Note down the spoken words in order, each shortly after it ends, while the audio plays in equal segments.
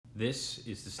This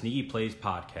is the Sneaky Plays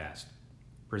podcast,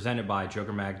 presented by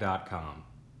JokerMag.com,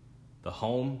 the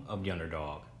home of the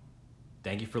underdog.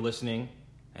 Thank you for listening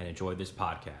and enjoy this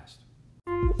podcast.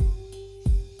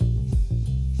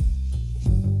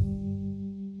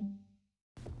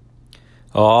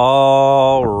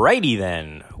 Alrighty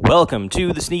then, welcome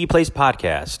to the Sneaky Plays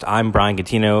podcast. I'm Brian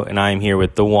Catino, and I'm here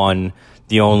with the one,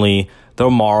 the only, the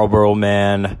Marlboro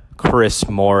man, Chris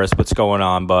Morris. What's going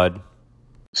on, bud?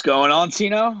 What's going on,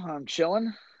 Tino? I'm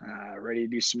chilling, ready to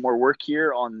do some more work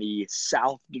here on the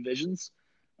South divisions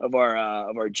of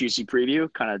our juicy preview.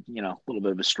 Kind of, a little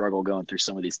bit of a struggle going through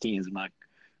some of these teams. I'm not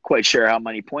quite sure how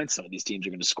many points some of these teams are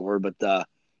going to score, but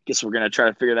guess we're going to try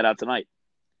to figure that out tonight.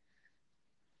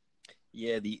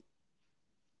 Yeah, the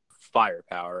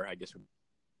firepower, I guess.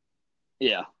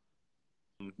 Yeah.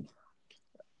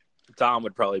 Tom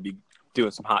would probably be doing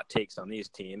some hot takes on these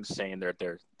teams, saying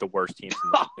they're the worst teams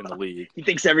in the league. He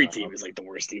thinks every team is like the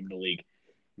worst team in the league.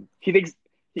 He thinks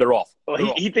they're awful.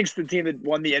 Well, he thinks the team that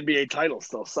won the NBA title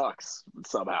still sucks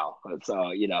somehow.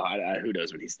 So who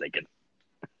knows what he's thinking.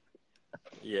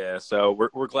 Yeah, so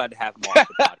we're glad to have him on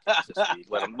the podcast this week.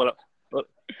 Let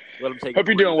him take. Hope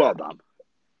you're doing well, Dom.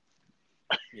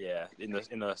 Yeah,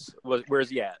 where's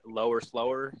he at? Lower,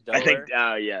 slower? Delaware? I think,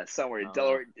 somewhere in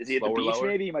Delaware. Is he at the beach? Lower?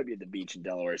 Maybe he might be at the beach in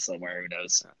Delaware somewhere. Who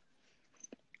knows?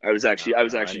 I was actually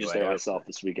just there myself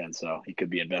this weekend, so he could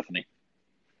be in Bethany.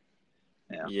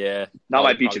 Yeah. Not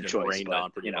my beach of choice,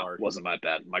 but wasn't my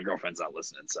bad. My girlfriend's not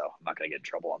listening, so I'm not gonna get in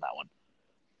trouble on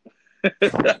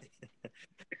that one.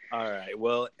 All right.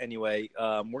 Well, anyway,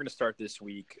 we're gonna start this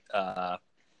week.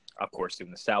 Of course,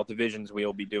 doing the South divisions,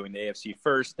 we'll be doing the AFC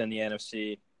first, then the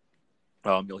NFC.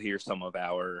 You'll hear some of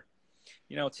our,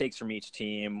 takes from each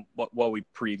team, what we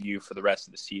preview for the rest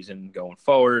of the season going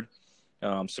forward,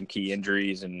 some key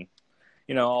injuries, and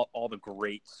all the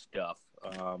great stuff.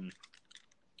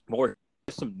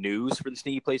 Some news for the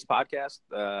Sneaky Plays podcast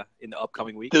in the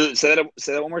upcoming week. Say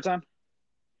that one more time.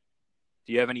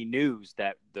 Do you have any news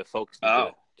that the folks need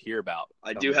to hear about?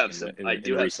 I do have some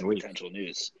potential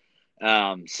news.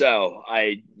 So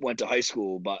I went to high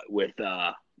school with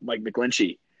Mike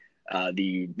McGlinchey,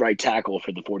 the right tackle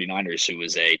for the 49ers, who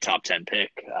was a top 10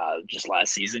 pick just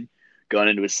last season, going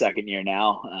into his second year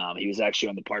now. He was actually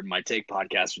on the Pardon My Take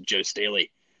podcast with Joe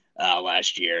Staley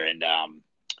last year, and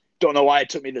don't know why it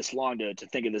took me this long to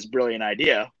think of this brilliant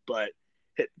idea, but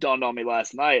it dawned on me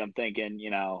last night. I'm thinking,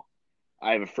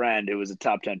 I have a friend who was a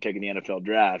top 10 pick in the NFL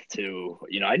draft who,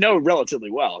 I know relatively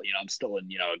well. I'm still in,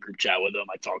 a group chat with him.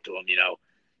 I talk to him,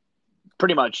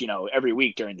 pretty much, every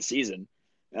week during the season.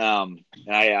 And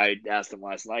I asked him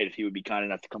last night if he would be kind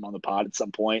enough to come on the pod at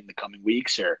some point in the coming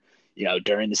weeks or,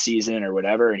 during the season or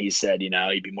whatever. And he said,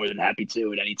 he'd be more than happy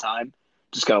to at any time.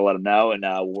 Just got to let him know and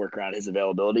we'll work around his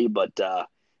availability. But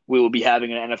we will be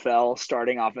having an NFL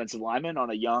starting offensive lineman on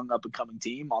a young up-and-coming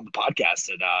team on the podcast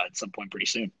at some point pretty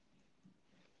soon.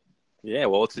 Yeah,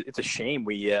 well, it's a shame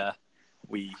we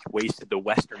wasted the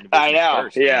Western Division. I know.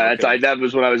 First, yeah, that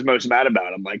was what I was most mad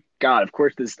about. I'm like, God, of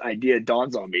course this idea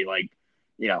dawns on me a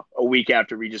week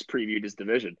after we just previewed this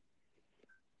division.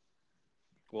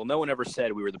 Well, no one ever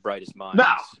said we were the brightest minds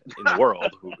in the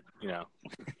world. Yeah,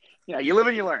 you live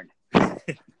and you learn.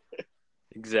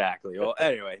 Exactly. Well,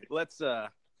 anyway, let's.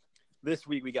 This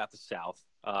week we got the South.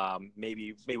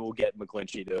 Maybe we'll get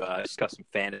McGlinchey to discuss some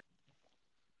fantasy.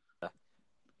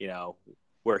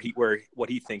 What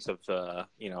he thinks of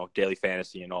daily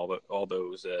fantasy and all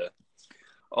those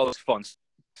fun stuff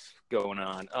going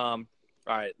on. All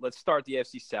right, let's start the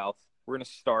AFC South. We're going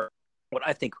to start what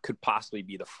I think could possibly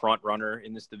be the front runner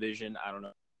in this division. I don't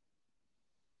know.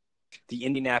 The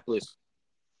Indianapolis.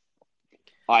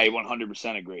 I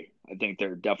 100% agree. I think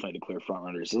they're definitely the clear front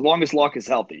runners as long as Luck is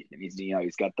healthy. And he's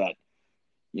got that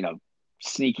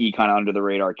sneaky kind of under the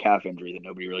radar calf injury that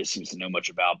nobody really seems to know much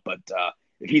about, but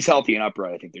if he's healthy and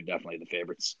upright, I think they're definitely the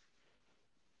favorites.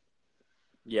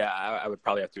 Yeah, I would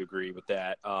probably have to agree with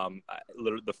that.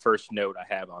 The first note I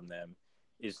have on them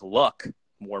is luck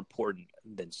more important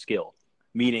than skill?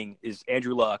 Meaning, is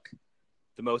Andrew Luck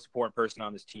the most important person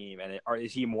on this team, and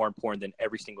is he more important than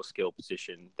every single skill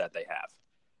position that they have?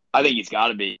 I think he's got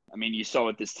to be. I mean, you saw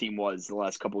what this team was the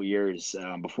last couple of years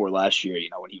before last year,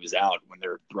 when he was out, when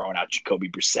they're throwing out Jacoby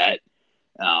Brissett.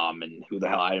 And who the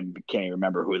hell, I can't even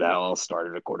remember who the hell else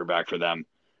started a quarterback for them.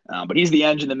 But he's the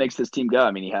engine that makes this team go.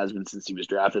 I mean, he has been since he was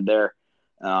drafted there.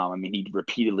 He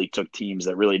repeatedly took teams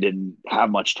that really didn't have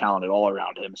much talent at all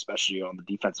around him, especially on the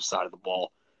defensive side of the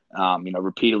ball.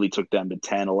 Repeatedly took them to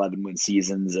 10, 11 win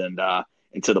seasons and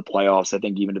into the playoffs, I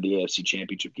think even to the AFC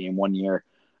Championship game one year.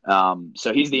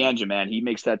 So he's the engine, man. He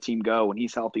makes that team go when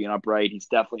he's healthy and upright. He's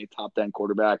definitely a top 10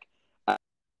 quarterback.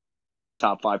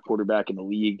 top 5 quarterback in the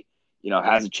league.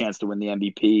 Has a chance to win the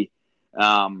MVP.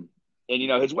 And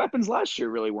his weapons last year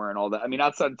really weren't all that. I mean,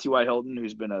 outside of T.Y. Hilton,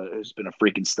 who's been a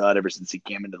freaking stud ever since he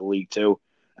came into the league too.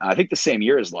 I think the same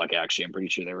year as Luck, actually. I'm pretty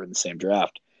sure they were in the same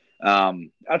draft.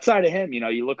 Outside of him,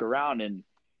 you look around and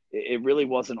it really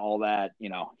wasn't all that.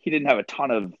 He didn't have a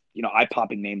ton of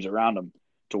eye-popping names around him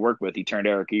to work with. He turned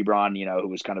Eric Ebron, who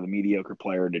was kind of a mediocre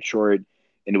player in Detroit,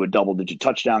 into a double-digit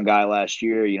touchdown guy last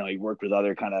year. He worked with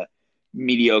other kind of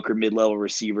mediocre mid-level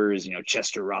receivers,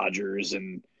 Chester Rogers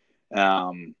and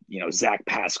Zach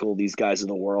Pascal, these guys of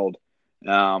the world.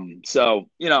 So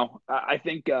I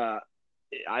think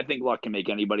Luck can make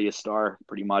anybody a star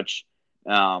pretty much.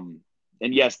 And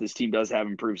yes, this team does have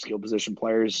improved skill position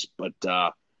players, but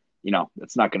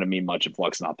it's not going to mean much if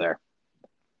Luck's not there.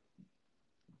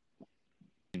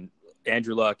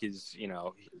 Andrew Luck is,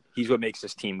 he's what makes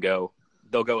this team go.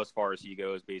 They'll go as far as he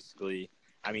goes, basically.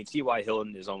 I mean, T.Y.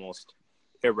 Hilton is almost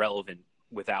irrelevant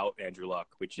without Andrew Luck,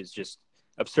 which is just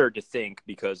absurd to think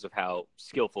because of how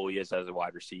skillful he is as a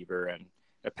wide receiver and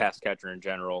a pass catcher in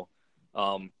general.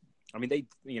 I mean, they,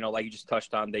 like you just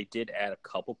touched on, they did add a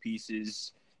couple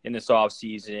pieces in this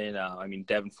offseason. I mean,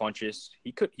 Devin Funchess,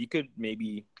 he could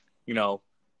maybe,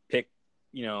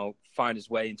 find his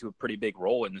way into a pretty big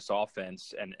role in this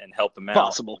offense and help them out.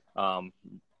 Possible.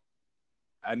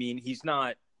 I mean, he's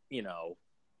not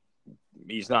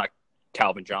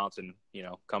Calvin Johnson,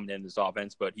 coming in this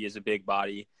offense, but he is a big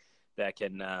body that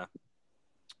can,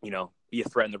 be a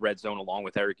threat in the red zone along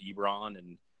with Eric Ebron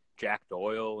and Jack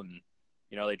Doyle. And,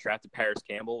 they drafted Paris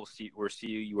Campbell. We'll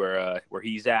see where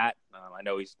he's at. I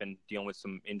know he's been dealing with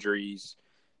some injuries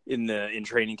in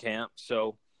training camp.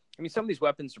 So, I mean, some of these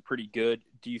weapons are pretty good.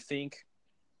 Do you think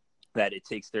that it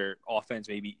takes their offense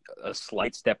maybe a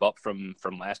slight step up from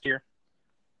last year?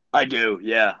 I do,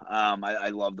 yeah. I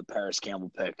love the Paris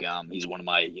Campbell pick. He's one of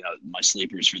my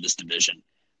sleepers for this division.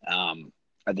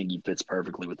 I think he fits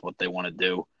perfectly with what they want to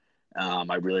do.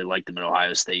 I really liked him at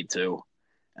Ohio State too.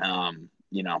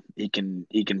 He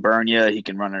can burn you. He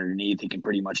can run underneath. He can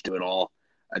pretty much do it all.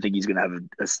 I think he's going to have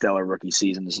a stellar rookie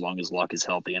season as long as Luck is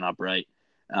healthy and upright.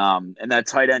 And that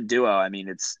tight end duo, I mean,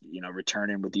 it's,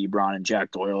 returning with Ebron and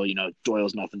Jack Doyle.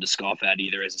 Doyle's nothing to scoff at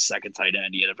either as a second tight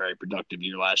end. He had a very productive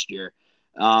year last year.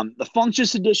 The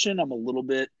Funchess edition, I'm a little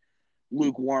bit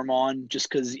lukewarm on just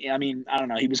because, I mean, I don't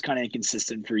know. He was kind of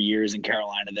inconsistent for years in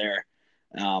Carolina there.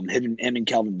 Him and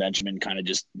Kelvin Benjamin kind of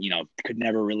just, could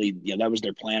never really, that was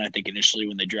their plan, I think, initially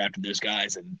when they drafted those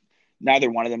guys. And neither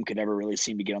one of them could ever really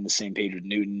seem to get on the same page with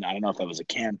Newton. I don't know if that was a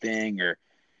camp thing or,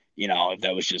 if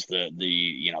that was just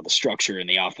the structure and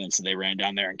the offense that they ran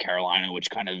down there in Carolina, which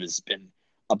kind of has been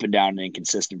up and down and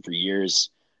inconsistent for years.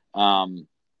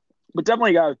 But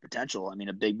definitely a guy with potential. I mean,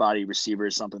 a big body receiver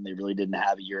is something they really didn't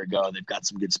have a year ago. They've got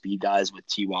some good speed guys with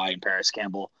T.Y. and Paris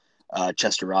Campbell,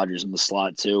 Chester Rogers in the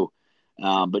slot too.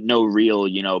 But no real,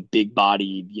 big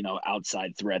body,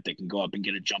 outside threat that can go up and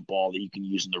get a jump ball that you can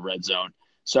use in the red zone.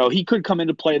 So he could come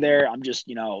into play there. I'm just,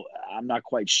 I'm not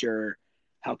quite sure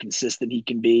how consistent he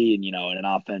can be. And, in an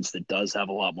offense that does have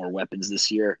a lot more weapons this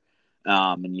year.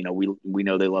 And, we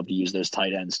know they love to use those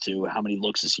tight ends too. How many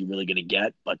looks is he really going to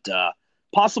get? But,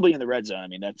 possibly in the red zone. I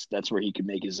mean, that's where he could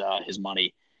make his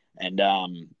money. And, I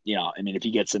mean, if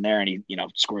he gets in there and he,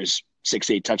 scores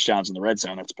 6-8 touchdowns in the red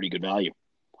zone, that's pretty good value.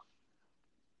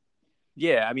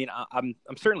 Yeah. I mean, I'm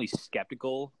certainly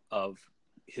skeptical of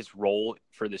his role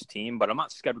for this team, but I'm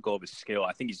not skeptical of his skill.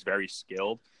 I think he's very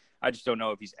skilled. I just don't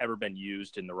know if he's ever been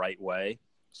used in the right way.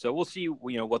 So we'll see,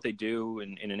 what they do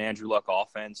in an Andrew Luck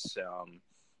offense.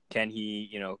 Can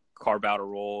he, carve out a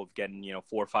role of getting,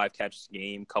 4 or 5 catches a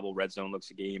game, couple red zone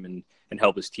looks a game and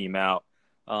help his team out?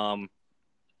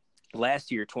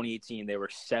 Last year, 2018, they were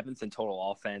 7th in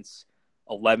total offense,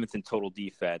 11th in total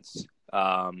defense.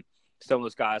 Some of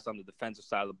those guys on the defensive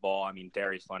side of the ball, I mean,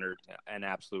 Darius Leonard, an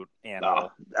absolute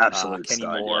animal. Oh, absolute Kenny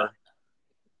stud, Moore.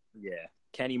 Yeah.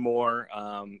 Kenny Moore,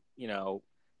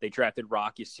 they drafted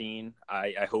Rock Yassin.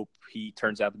 I hope he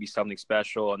turns out to be something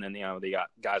special. And then, they got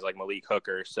guys like Malik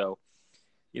Hooker. So,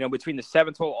 between the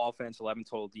 7 total offense, 11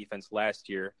 total defense last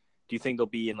year, do you think they'll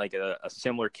be in like a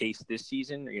similar case this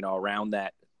season, around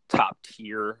that top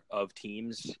tier of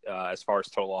teams as far as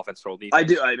total offense, total defense? I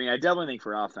do. I mean, I definitely think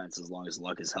for offense, as long as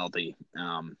Luck is healthy,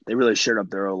 they really shored up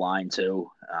their O-line too.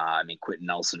 I mean, Quentin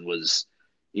Nelson was,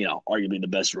 arguably the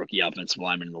best rookie offensive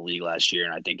lineman in the league last year.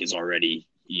 And I think is already,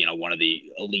 one of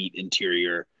the elite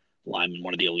interior linemen,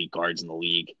 one of the elite guards in the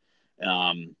league.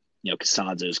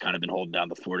 Costanzo's kind of been holding down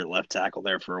the fort at left tackle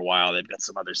there for a while. They've got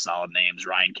some other solid names.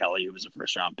 Ryan Kelly, who was a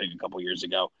first-round pick a couple years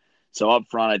ago. So up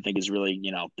front, I think is really,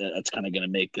 that's kind of going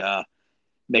to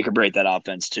make or break that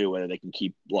offense too, whether they can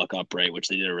keep Luck upright, which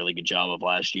they did a really good job of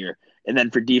last year. And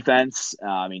then for defense,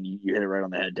 I mean, you hit it right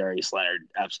on the head. Darius Leonard,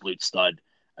 absolute stud.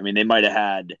 I mean, they might have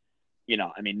had,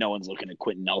 no one's looking at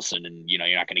Quentin Nelson, and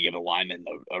you're not going to give a lineman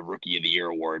a Rookie of the Year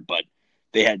award, but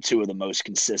they had two of the most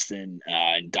consistent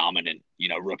and dominant,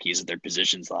 rookies at their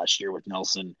positions last year with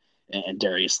Nelson and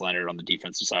Darius Leonard on the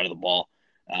defensive side of the ball.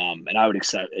 And I would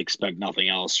expect nothing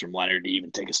else from Leonard to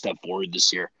even take a step forward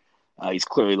this year. He's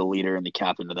clearly the leader and the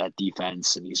captain of that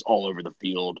defense, and he's all over the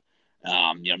field.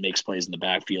 Makes plays in the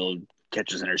backfield,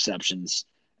 catches interceptions.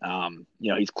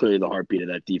 He's clearly the heartbeat of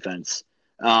that defense.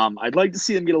 I'd like to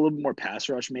see them get a little bit more pass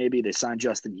rush. Maybe they signed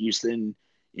Justin Houston,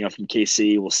 from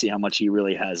KC. We'll see how much he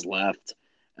really has left.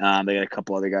 They got a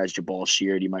couple other guys, Jabal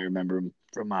Sheard. You might remember him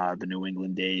from the New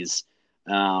England days.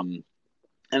 And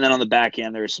then on the back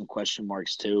end, there are some question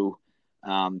marks too.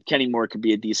 Kenny Moore could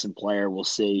be a decent player. We'll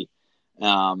see.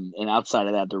 And outside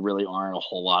of that, there really aren't a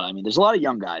whole lot. I mean, there's a lot of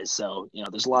young guys, so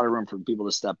there's a lot of room for people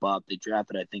to step up. They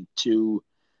drafted, I think, 2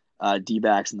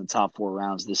 D-backs in the top 4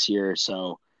 rounds this year,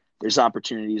 so there's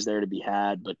opportunities there to be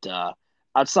had. But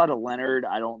outside of Leonard,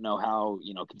 I don't know how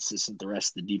consistent the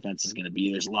rest of the defense is going to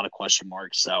be. There's a lot of question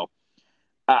marks, so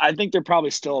I think they're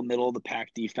probably still a middle of the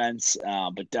pack defense,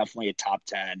 but definitely a top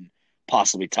 10,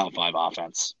 possibly top 5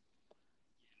 offense.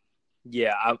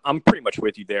 Yeah, I'm pretty much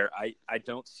with you there. I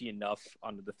don't see enough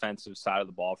on the defensive side of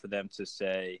the ball for them to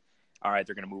say, all right,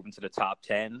 they're going to move into the top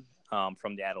 10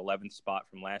 from that 11th spot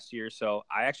from last year. So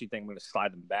I actually think I'm going to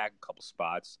slide them back a couple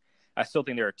spots. I still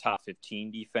think they're a top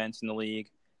 15 defense in the league.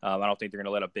 I don't think they're going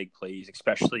to let up big plays,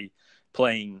 especially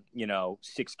playing,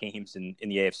 6 games in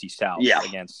the AFC South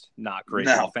against not great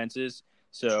offenses.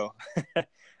 So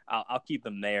I'll keep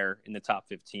them there in the top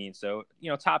 15. So,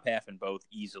 top half in both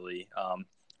easily.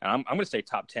 And I'm going to say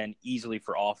top 10 easily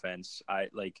for offense.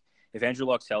 If Andrew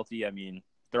Luck's healthy, I mean,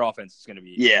 their offense is going to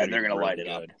be they're going to light it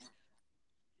up.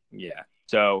 Yeah.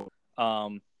 So,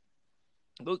 those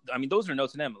are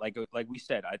notes to them. Like we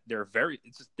said, they're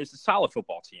it's a solid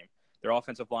football team. Their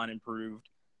offensive line improved.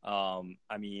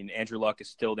 Andrew Luck is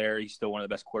still there. He's still one of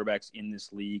the best quarterbacks in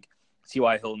this league.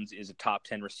 T.Y. Hilton is a top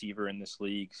 10 receiver in this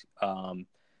league.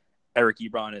 Eric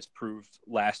Ebron has proved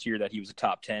last year that he was a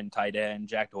top 10 tight end.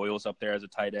 Jack Doyle's up there as a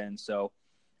tight end. So,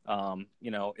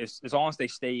 as long as they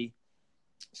stay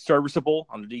serviceable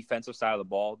on the defensive side of the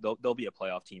ball, they'll be a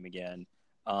playoff team again.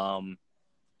 Some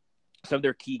of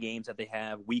their key games that they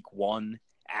have: Week 1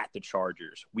 at the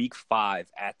Chargers, Week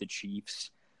 5 at the Chiefs,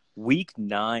 Week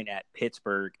 9 at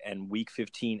Pittsburgh, and Week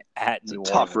 15 at New Orleans.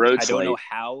 Tough road slate.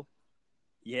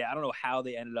 I don't know how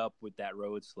they ended up with that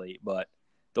road slate, but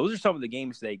those are some of the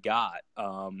games they got.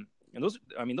 And those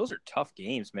are tough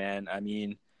games, man.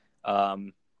 No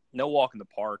walk in the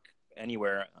park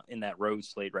anywhere in that road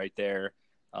slate right there.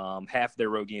 Half of their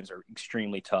road games are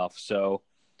extremely tough. So,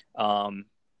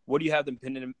 what do you have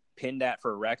them pinned at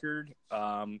for a record?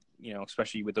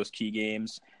 Especially with those key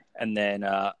games, and then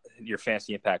your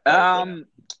fantasy impact. I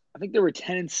think they were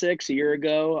 10-6 a year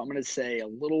ago. I'm going to say a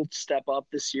little step up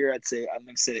this year. I'm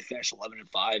going to say they finished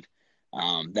 11-5.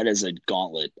 That is a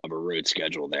gauntlet of a road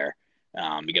schedule there.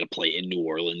 You got to play in New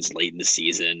Orleans late in the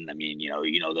season.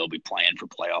 They'll be playing for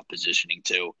playoff positioning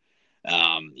too.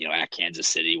 At Kansas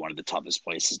City, one of the toughest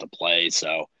places to play.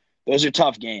 So those are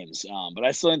tough games. But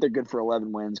I still think they're good for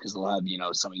 11 wins because they'll have,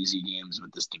 some easy games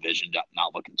with this division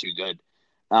not looking too good.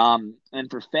 And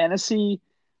for fantasy,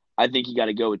 I think you got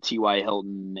to go with T.Y.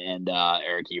 Hilton and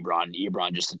Eric Ebron.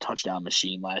 Ebron just a touchdown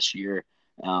machine last year.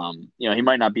 He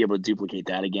might not be able to duplicate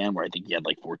that again, where I think he had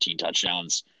 14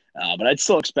 touchdowns. But I'd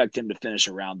still expect him to finish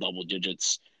around double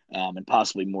digits and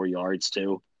possibly more yards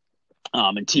too.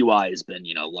 And T.Y. has been,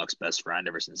 Luck's best friend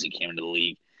ever since he came into the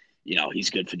league.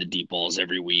 He's good for the deep balls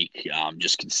every week,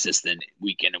 just consistent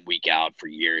week in and week out for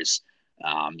years.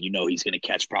 He's going to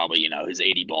catch probably, his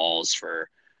 80 balls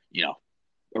for,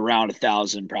 around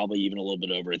 1,000, probably even a little bit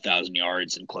over 1,000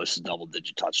 yards and close to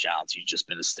double-digit touchdowns. He's just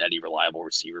been a steady, reliable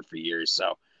receiver for years.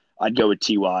 So I'd go with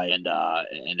T.Y. and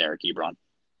Eric Ebron.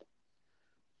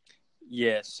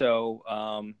 Yeah, so,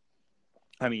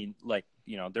 the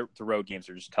road games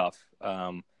are just tough.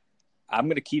 I'm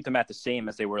going to keep them at the same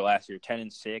as they were last year,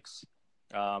 10-6.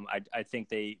 I think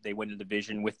they win the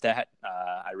division with that.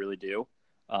 I really do.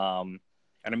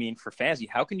 For fantasy,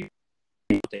 how can you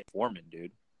Dave Foreman,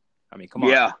 dude? Come on.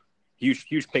 Yeah.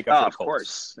 Huge pickup. Of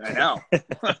course. I know.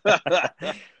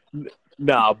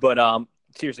 No, but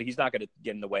seriously, he's not going to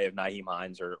get in the way of Nyheim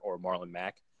Hines or Marlon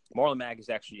Mack. Marlon Mack is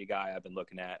actually a guy I've been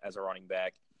looking at as a running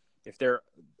back.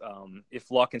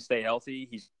 If Luck can stay healthy,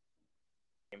 he's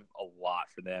a lot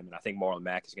for them, and I think Marlon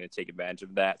Mack is going to take advantage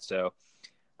of that. So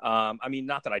I mean,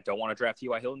 not that I don't want to draft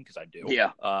T.Y. Hilton because I do.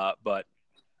 Yeah. But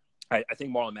I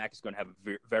think Marlon Mack is going to have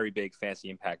a very big fantasy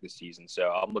impact this season. So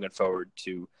I'm looking forward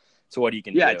to what he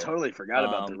can do. Yeah, I totally forgot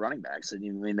about the running backs. And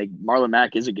Marlon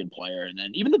Mack is a good player. And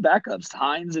then even the backups,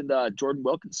 Hines and Jordan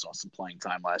Wilkins saw some playing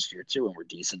time last year too and were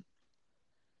decent.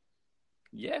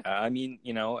 Yeah, I mean,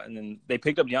 and then they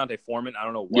picked up Deontay Foreman. I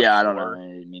don't know what. Yeah, I don't know.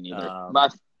 Me neither.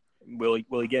 Will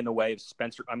he get in the way of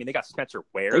Spencer? I mean, they got Spencer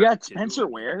Ware. They got Spencer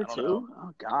Ware too.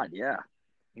 Oh God, yeah.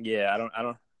 Yeah, I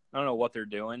don't know what they're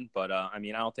doing, but I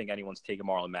mean, I don't think anyone's taking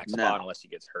Marlon Mack's spot unless he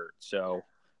gets hurt. So,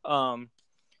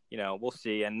 we'll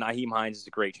see. And Nyheim Hines is a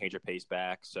great change of pace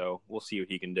back, so we'll see what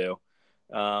he can do.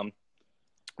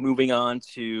 Moving on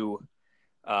to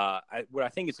what I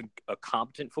think is a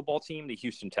competent football team, the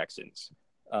Houston Texans.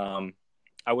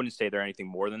 I wouldn't say they're anything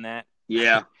more than that.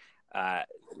 Yeah.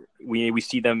 We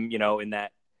see them, in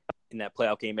that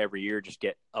playoff game every year, just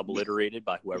get obliterated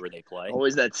by whoever they play.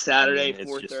 Always that Saturday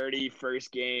 4:30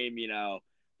 first game,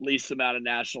 least amount of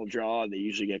national draw, and they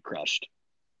usually get crushed.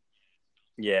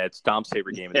 Yeah, it's Dom's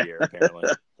favorite game of the year, apparently.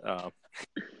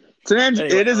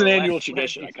 It is an annual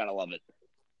tradition. I kind of love it.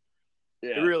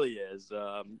 Yeah. It really is.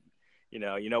 You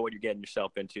know what you're getting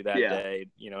yourself into that day.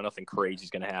 Nothing crazy is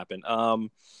going to happen.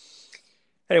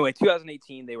 Anyway,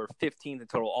 2018, they were 15th in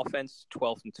total offense,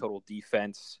 12th in total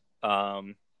defense.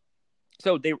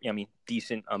 So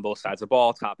decent on both sides of the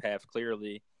ball, top half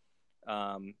clearly.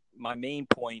 My main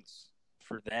points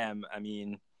for them,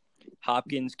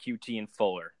 Hopkins, QT, and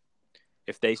Fuller.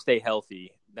 If they stay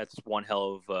healthy, that's one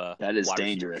hell of that is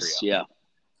dangerous. Yeah.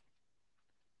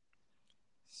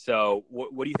 So,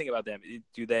 what do you think about them?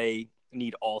 Do they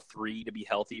need all three to be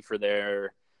healthy for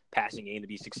their passing game to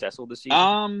be successful this season?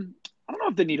 I don't know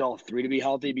if they need all three to be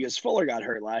healthy because Fuller got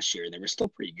hurt last year and they were still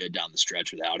pretty good down the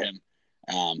stretch without him.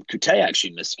 Kute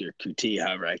actually missed Kuti,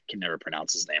 however, I can never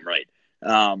pronounce his name right.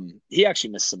 He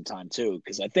actually missed some time too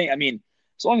because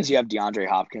as long as you have DeAndre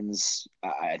Hopkins,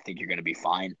 I think you're going to be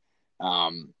fine.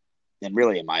 And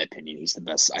really, in my opinion, he's the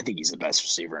best. I think he's the best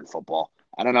receiver in football.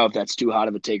 I don't know if that's too hot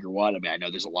of a take or what. I know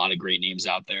there's a lot of great names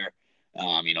out there.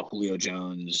 Julio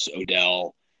Jones,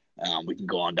 Odell. We can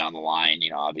go on down the line.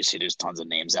 Obviously there's tons of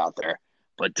names out there.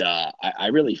 But I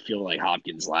really feel like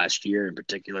Hopkins last year in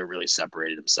particular really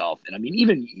separated himself. And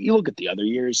even you look at the other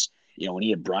years, when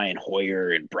he had Brian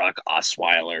Hoyer and Brock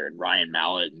Osweiler and Ryan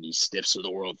Mallett and these stiffs of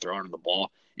the world throwing him the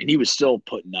ball, and he was still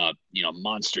putting up,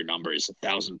 monster numbers,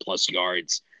 1,000+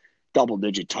 yards,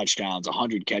 double-digit touchdowns,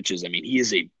 100 catches. He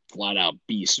is a flat-out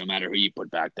beast no matter who you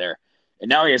put back there. And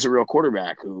now he has a real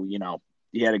quarterback who,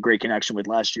 he had a great connection with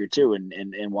last year too,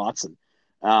 and Watson.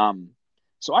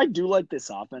 So I do like this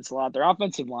offense a lot. Their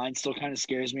offensive line still kind of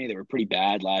scares me. They were pretty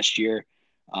bad last year.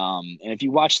 And if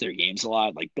you watch their games a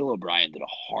lot, like Bill O'Brien did a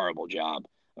horrible job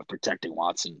of protecting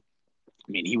Watson.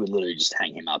 He would literally just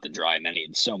hang him out to dry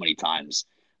so many times.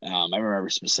 I remember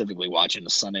specifically watching the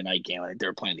Sunday night game. I think they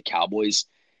were playing the Cowboys,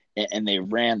 and they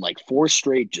ran like 4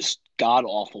 straight just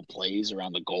god-awful plays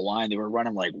around the goal line. They were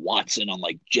running like Watson on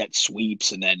like jet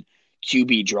sweeps and then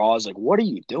QB draws. Like, what are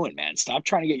you doing, man? Stop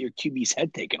trying to get your QB's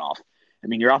head taken off.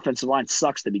 Your offensive line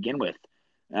sucks to begin with.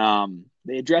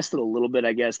 They addressed it a little bit,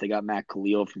 I guess. They got Matt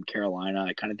Khalil from Carolina.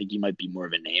 I kind of think he might be more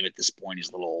of a name at this point. He's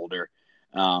a little older.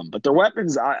 But their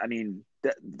weapons,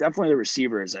 definitely the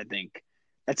receivers, I think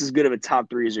that's as good of a top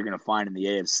 3 as you're going to find in the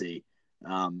AFC.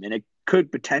 And it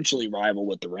could potentially rival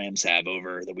what the Rams have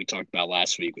over that we talked about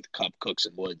last week with Kupp, Cooks,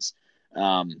 and Woods.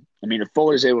 If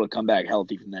Fuller's able to come back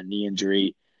healthy from that knee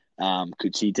injury,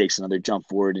 Kuti takes another jump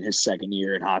forward in his second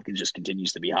year, and Hopkins just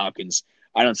continues to be Hopkins.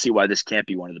 I don't see why this can't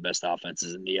be one of the best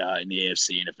offenses in the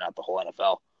AFC, and if not the whole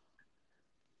NFL.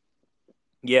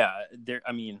 Yeah,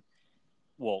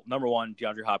 well, number one,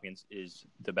 DeAndre Hopkins is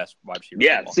the best wide receiver.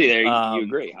 Yeah, see there, you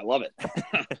agree. I love it.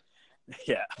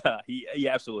 Yeah, he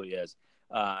absolutely is.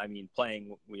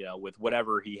 Playing with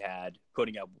whatever he had,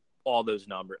 putting up all those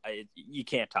numbers, you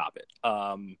can't top it.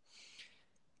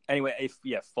 Anyway,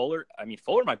 Fuller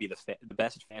might be the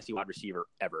best fantasy wide receiver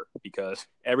ever because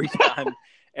every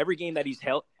game that he's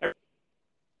held, he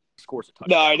scores a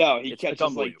touchdown. No, I know. He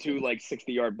catches like 2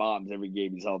 60-yard bombs every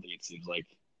game he's healthy, it seems like.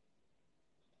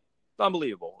 It's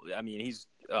unbelievable. He's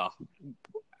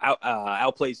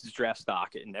outplays his draft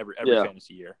stock in every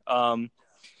fantasy year.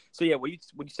 So what you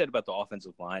said about the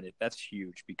offensive line, that's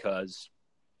huge because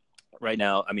right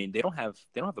now, they don't have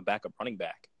a backup running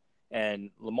back. And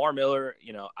Lamar Miller,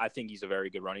 I think he's a very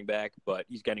good running back, but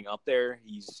he's getting up there.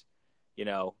 He's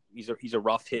a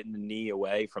rough hit in the knee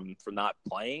away from not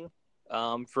playing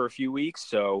for a few weeks.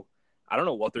 So I don't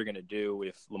know what they're going to do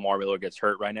if Lamar Miller gets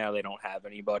hurt right now. They don't have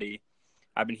anybody.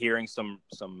 I've been hearing some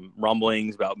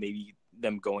rumblings about maybe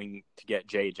them going to get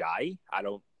Jay Ajayi. I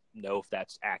don't know if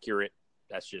that's accurate.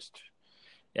 That's just,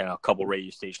 a couple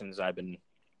radio stations I've been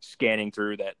scanning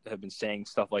through that have been saying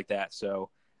stuff like that. So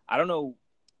I don't know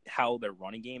how their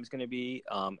running game is going to be.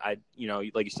 Like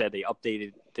you said, they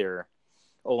updated their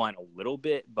O-line a little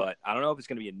bit, but I don't know if it's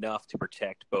going to be enough to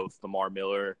protect both Lamar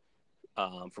Miller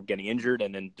from getting injured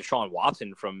and then Deshaun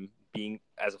Watson from being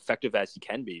as effective as he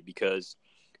can be, because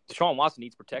Deshaun Watson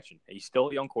needs protection. He's still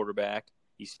a young quarterback.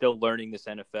 He's still learning this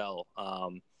NFL.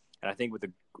 And I think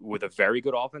with a very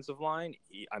good offensive line,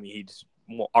 he's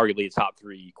arguably a top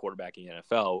 3 quarterback in the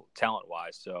NFL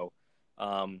talent-wise. So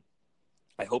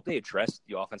I hope they address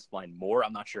the offensive line more.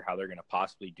 I'm not sure how they're going to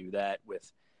possibly do that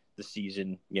with the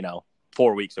season,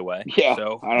 4 weeks away. Yeah,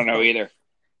 so I don't know either.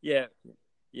 Yeah.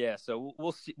 So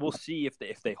we'll see. We'll see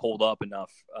if they hold up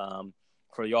enough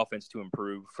for the offense to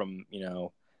improve from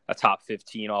a top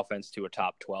 15 offense to a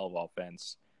top 12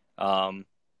 offense.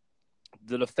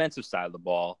 The defensive side of the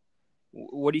ball,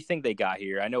 what do you think they got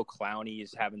here? I know Clowney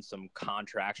is having some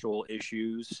contractual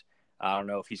issues. I don't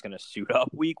know if he's going to suit up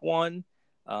week 1.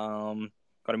 But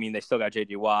they still got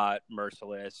J.J. Watt,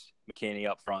 Merciless, McKinney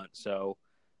up front. So,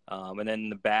 and then in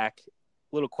the back,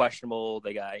 a little questionable.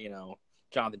 They got,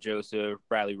 Jonathan Joseph,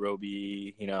 Bradley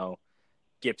Roby,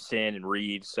 Gibson and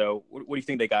Reed. So what do you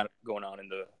think they got going on in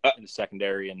the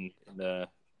secondary and in the,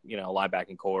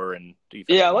 linebacking core and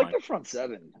defense? Yeah, I like the front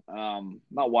 7.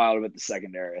 Not wild about the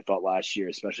secondary. I thought last year,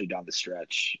 especially down the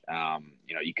stretch,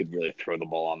 you could really throw the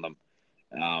ball on them.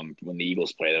 When the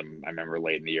Eagles played them, I remember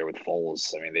late in the year with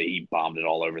Foles. He bombed it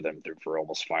all over them for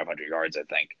almost 500 yards, I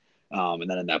think. And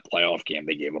then in that playoff game,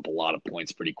 they gave up a lot of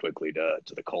points pretty quickly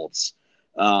to the Colts.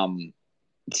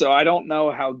 So I don't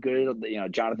know how good,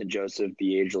 Jonathan Joseph,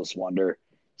 the ageless wonder,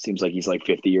 seems like he's like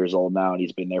 50 years old now and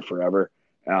he's been there forever.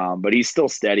 But he's still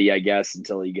steady, I guess,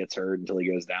 until he gets hurt, until he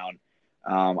goes down.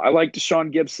 I like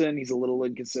Deshaun Gibson. He's a little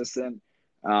inconsistent.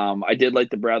 I did like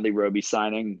the Bradley Roby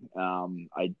signing.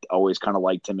 I always kind of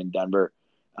liked him in Denver.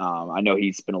 I know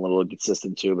he's been a little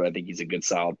inconsistent too, but I think he's a good,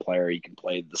 solid player. He can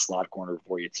play the slot corner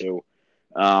for you too.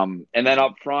 And then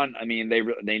up front,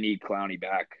 they need Clowney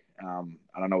back.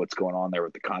 I don't know what's going on there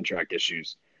with the contract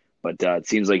issues, but it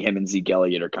seems like him and Zeke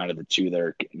Elliott are kind of the two that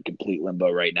are in complete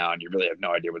limbo right now, and you really have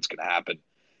no idea what's going to happen.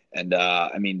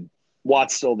 And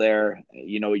Watt's still there.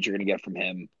 You know what you're going to get from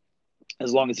him.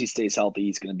 As long as he stays healthy,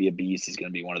 he's going to be a beast. He's going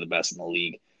to be one of the best in the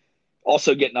league.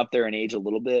 Also getting up there in age a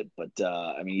little bit, but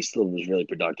he still was really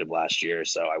productive last year,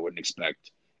 so I wouldn't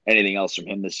expect anything else from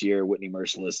him this year. Whitney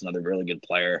Merciless, another really good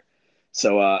player.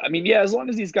 So, as long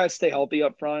as these guys stay healthy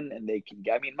up front and they can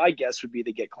get, my guess would be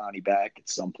to get Clowney back at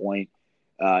some point,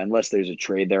 unless there's a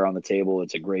trade there on the table.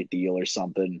 It's a great deal or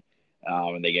something,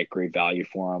 and they get great value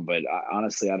for him. But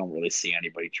honestly, I don't really see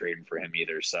anybody trading for him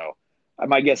either. So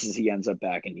my guess is he ends up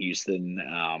back in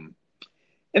Houston.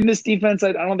 And this defense,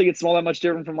 I don't think it's all that much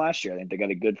different from last year. I think they got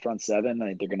a good front 7. I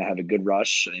think they're going to have a good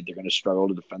rush. I think they're going to struggle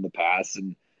to defend the pass.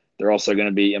 And they're also going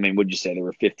to be, would you say they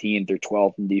were 15th or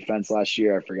 12th in defense last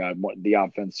year? I forgot what the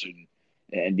offense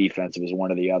and defense. It was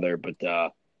one or the other. But,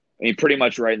 pretty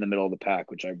much right in the middle of the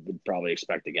pack, which I would probably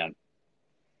expect again.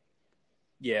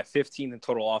 Yeah, 15th in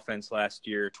total offense last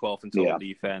year, 12th in total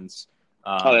defense.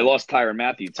 They lost Tyrann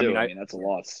Mathieu, too. That's a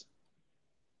loss.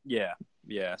 Yeah.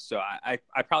 Yeah, so I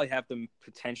probably have them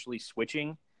potentially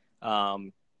switching,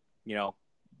 around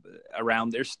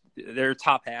their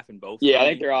top half in both. Yeah, I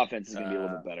think their offense is going to be a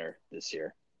little bit better this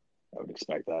year. I would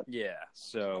expect that. Yeah,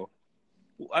 so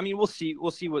we'll see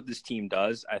what this team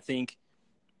does. I think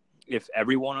if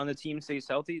everyone on the team stays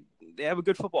healthy, they have a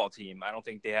good football team. I don't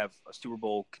think they have a Super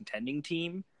Bowl contending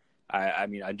team. I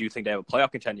do think they have a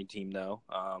playoff contending team, though.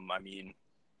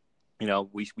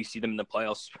 We see them in the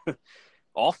playoffs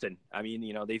often.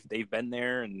 They've been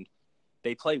there and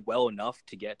they play well enough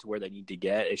to get to where they need to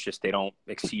get. It's just they don't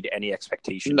exceed any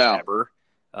expectations ever.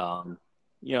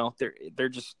 They're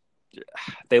just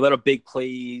they let up big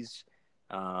plays.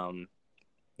 They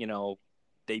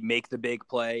make the big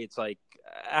play. It's like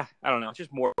I don't know. It's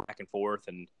just more back and forth,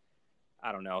 and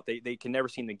I don't know. They can never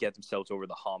seem to get themselves over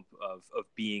the hump of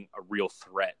being a real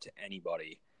threat to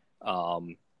anybody.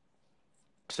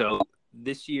 So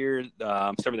this year,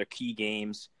 some of their key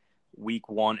games: Week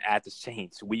 1 at the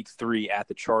Saints, Week 3 at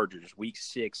the Chargers, Week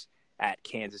 6 at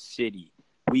Kansas City,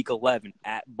 Week 11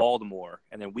 at Baltimore,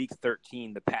 and then Week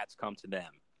 13 the Pats come to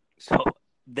them. So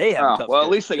they have. At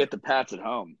least they get the Pats at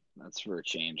home. That's for a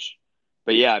change.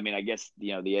 But yeah, I guess the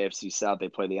AFC South, they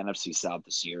play the NFC South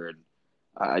this year, and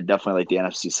I definitely like the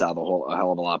NFC South a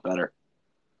hell of a lot better.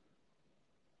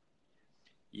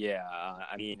 Yeah,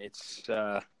 it's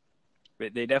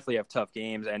they definitely have tough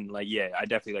games, and I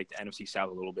definitely like the NFC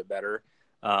South a little bit better.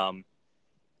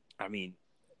 I mean,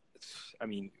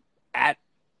 at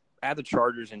the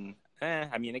Chargers and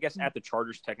I guess at the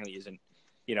Chargers technically isn't,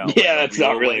 yeah, that's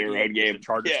not really a road game. The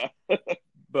Chargers, yeah.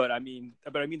 but I mean,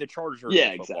 the Chargers are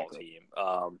a football exactly. team.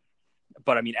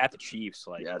 But I mean, at the Chiefs,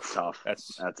 like it's tough.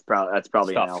 That's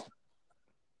probably an L.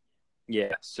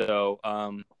 Yeah. So,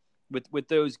 with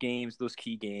those games, those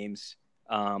key games,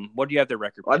 what do you have their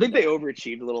record? Well, I think they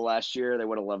overachieved a little last year. They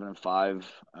went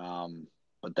 11-5,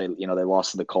 but they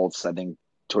lost to the Colts, I think,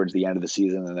 towards the end of the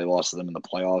season, and they lost to them in the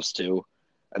playoffs too.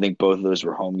 I think both of those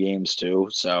were home games too.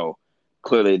 So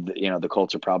clearly, the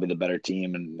Colts are probably the better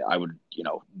team, and I would,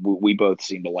 we both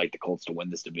seem to like the Colts to win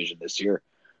this division this year.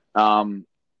 And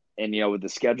with the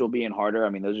schedule being harder, I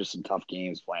mean, those are some tough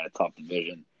games playing a tough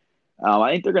division.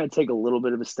 I think they're going to take a little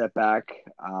bit of a step back.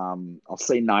 I'll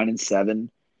say 9-7, and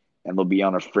they'll be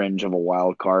on a fringe of a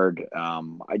wild card.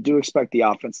 I do expect the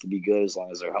offense to be good as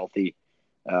long as they're healthy,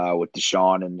 with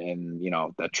Deshaun and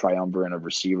that triumvirate of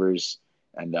receivers.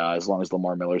 And as long as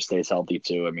Lamar Miller stays healthy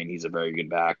too, I mean, he's a very good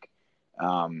back.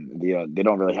 They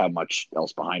don't really have much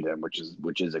else behind him,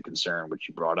 which is a concern, which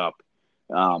you brought up.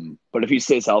 But if he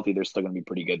stays healthy, they're still going to be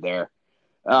pretty good there.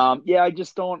 I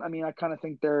just don't. I mean, I kind of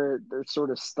think they're sort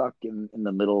of stuck in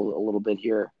the middle a little bit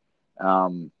here.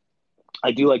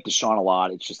 I do like Deshaun a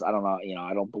lot. It's just I don't know.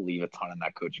 I don't believe a ton in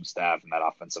that coaching staff and that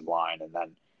offensive line. And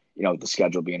then with the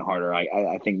schedule being harder,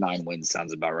 I think 9 wins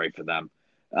sounds about right for them.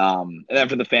 And then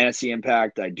for the fantasy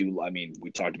impact,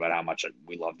 we talked about how much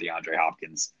we love DeAndre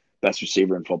Hopkins, best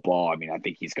receiver in football. I mean, I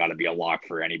think he's got to be a lock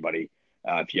for anybody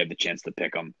if you have the chance to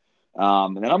pick him.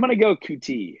 And then I'm going to go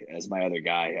QT as my other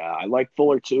guy. I like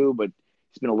Fuller too, but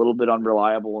he's been a little bit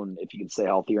unreliable, and if he can stay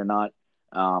healthy or not.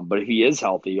 But if he is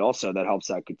healthy, also that helps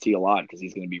out QT a lot because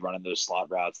he's going to be running those slot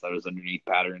routes, those underneath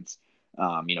patterns,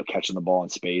 catching the ball in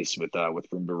space with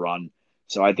room to run.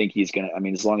 So I think he's going to,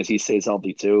 as long as he stays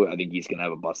healthy too, I think he's going to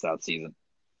have a bust out season.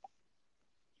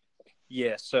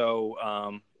 Yeah.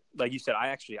 So, like you said,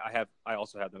 I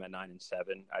also have them at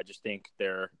 9-7. I just think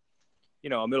they're,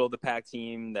 a middle of the pack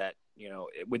team that,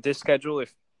 with this schedule,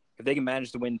 if they can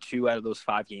manage to win 2 out of those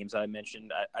 5 games I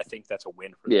mentioned, I think that's a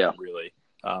win for them, really.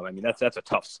 That's a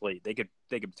tough slate. They could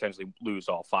potentially lose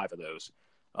all 5 of those.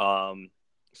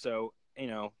 So,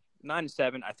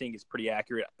 9-7, I think is pretty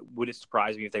accurate. Would it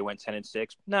surprise me if they went 10-6?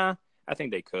 Nah, I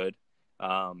think they could.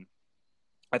 I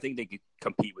think they could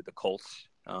compete with the Colts.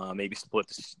 Maybe split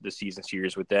the season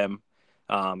series with them.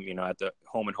 At the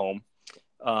home and home.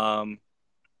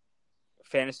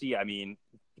 Fantasy,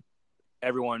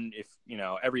 everyone,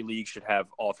 every league should have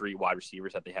all 3 wide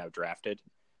receivers that they have drafted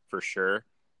for sure.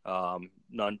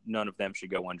 None of them should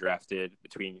go undrafted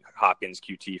between Hopkins,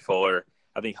 QT, Fuller.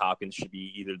 I think Hopkins should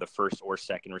be either the first or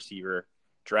second receiver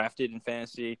drafted in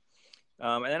fantasy.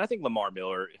 And then I think Lamar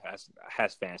Miller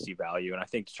has fantasy value, and I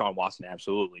think Deshaun Watson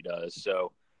absolutely does.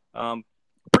 So,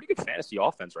 pretty good fantasy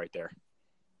offense right there.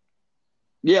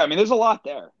 Yeah, there's a lot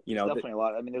there. Definitely a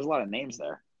lot. There's a lot of names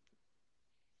there.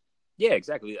 Yeah,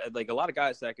 exactly. Like a lot of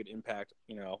guys that could impact,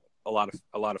 a lot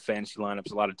of fantasy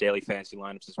lineups, a lot of daily fantasy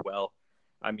lineups as well.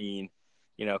 QT,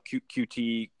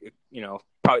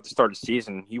 probably at the start of the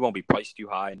season, he won't be priced too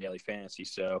high in daily fantasy.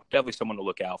 So definitely someone to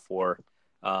look out for.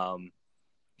 I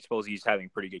suppose he's having a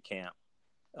pretty good camp.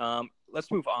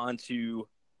 Let's move on to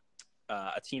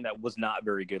a team that was not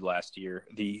very good last year,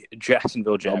 the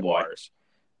Jacksonville Jaguars.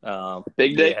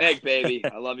 Big day, Nick, baby.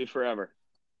 I love you forever.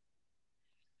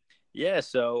 Yeah,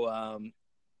 so, I'll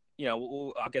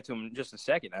get to them in just a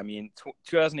second.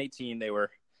 2018, they were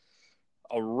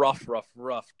a rough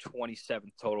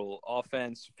 27th total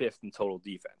offense, 5th in total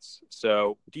defense.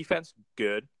 So, defense,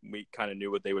 good. We kind of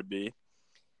knew what they would be.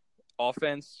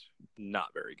 Offense, not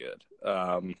very good.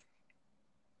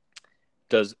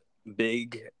 Does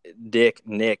Big Dick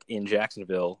Nick in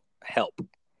Jacksonville help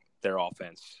their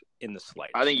offense in the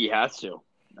slightest? I think he has to.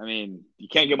 You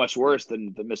can't get much worse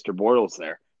than Mr. Bortles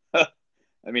there.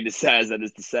 As sad as that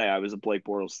is to say, I was a Blake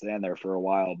Bortles stan there for a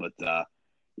while, but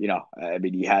he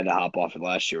had to hop off it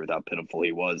last year with how pitiful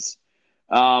he was.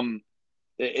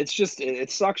 It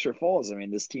sucks for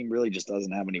Foles. This team really just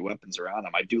doesn't have any weapons around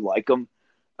him. I do like him.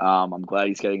 I'm glad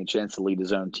he's getting a chance to lead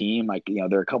his own team.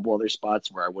 There are a couple other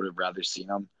spots where I would have rather seen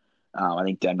him. I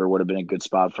think Denver would have been a good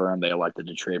spot for him. They elected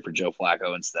to trade for Joe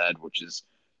Flacco instead, which is,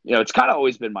 it's kind of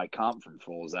always been my comp from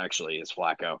Foles, actually, is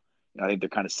Flacco. I think they're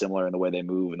kind of similar in the way they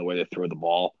move and the way they throw the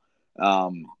ball.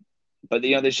 But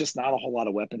there's just not a whole lot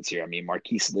of weapons here.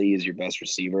 Marquise Lee is your best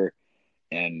receiver,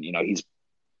 and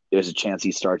there's a chance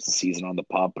he starts the season on the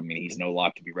pup. He's no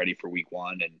lock to be ready for week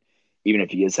 1, and even if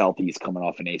he is healthy, he's coming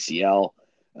off an ACL.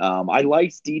 I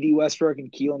liked D.D. Westbrook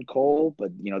and Keelan Cole,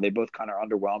 but they both kind of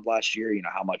underwhelmed last year.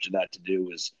 How much of that to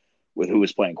do with who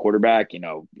was playing quarterback.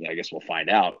 I guess we'll find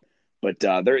out. But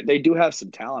they do have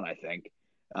some talent, I think,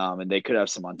 and they could have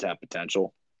some untapped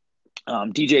potential.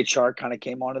 DJ Chark kind of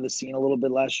came onto the scene a little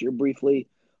bit last year briefly.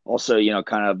 Also,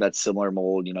 kind of that similar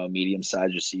mold,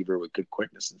 medium-sized receiver with good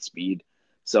quickness and speed.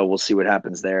 So we'll see what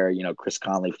happens there. Chris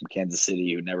Conley from Kansas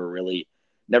City, who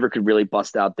never could really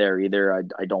bust out there either.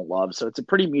 I don't love. So it's a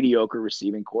pretty mediocre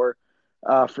receiving core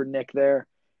for Nick there.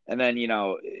 And then,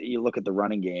 you look at the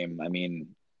running game. I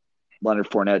mean, Leonard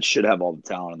Fournette should have all the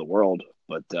talent in the world,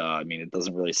 but it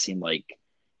doesn't really seem like,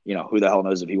 who the hell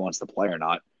knows if he wants to play or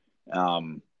not.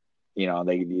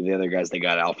 The other guys, they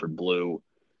got Alfred Blue.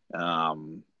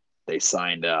 They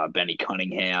signed Benny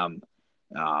Cunningham.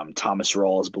 Thomas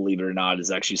Rawls, believe it or not,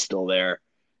 is actually still there.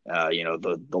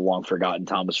 The long forgotten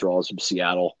Thomas Rawls from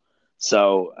Seattle.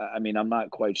 So, I'm not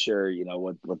quite sure,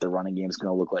 what the running game is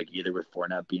going to look like either, with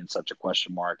Fournette being such a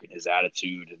question mark and his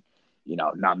attitude and,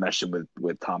 not meshing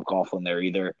with Tom Coughlin there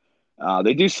either.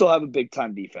 They do still have a big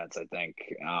time defense, I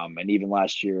think. And even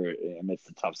last year, amidst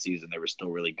the tough season, they were still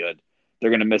really good.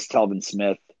 They're going to miss Telvin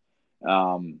Smith.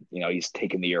 He's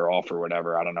taking the year off or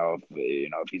whatever. I don't know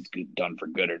if he's done for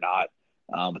good or not.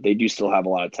 But they do still have a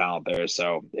lot of talent there.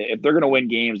 So if they're going to win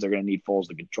games, they're going to need Foles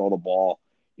to control the ball,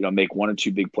 make one or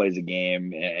two big plays a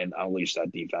game and unleash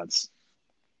that defense.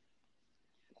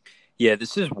 Yeah,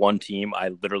 this is one team I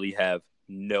literally have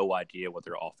no idea what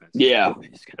their offense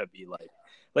is going to be like.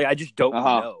 Like, I just don't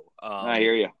know. I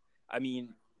hear you. I mean,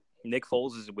 Nick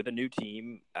Foles is with a new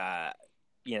team.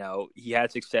 He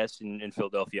had success in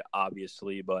Philadelphia,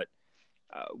 obviously, but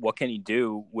what can he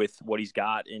do with what he's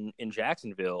got in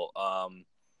Jacksonville?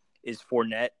 Is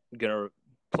Fournette going to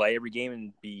play every game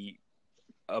and be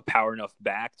a power enough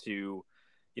back to,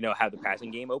 have the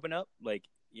passing game open up? Like,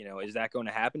 is that going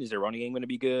to happen? Is their running game going to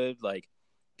be good? Like,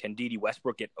 can Dede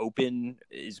Westbrook get open?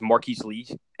 Is Marquise Lee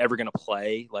ever going to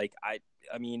play? Like,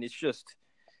 it's just,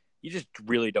 you just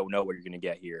really don't know what you're going to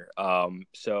get here.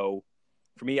 So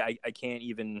for me, I can't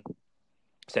even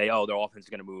say, oh, their offense is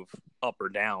going to move up or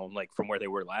down, like from where they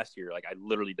were last year. Like, I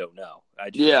literally don't know. I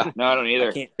don't either.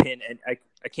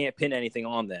 I can't pin anything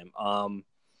on them.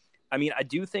 I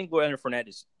do think Leonard Fournette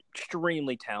is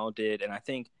extremely talented, and I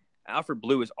think Alfred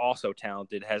Blue is also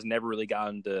talented, has never really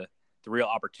gotten the real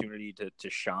opportunity to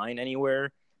shine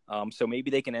anywhere. So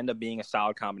maybe they can end up being a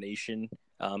solid combination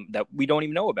that we don't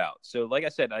even know about. So like I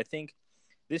said, I think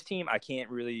this team, I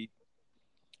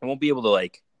won't be able to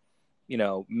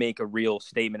make a real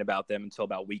statement about them until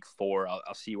about week 4.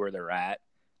 I'll see where they're at.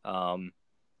 The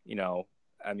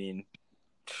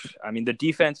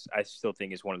defense, I still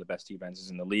think, is one of the best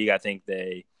defenses in the league. I think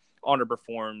they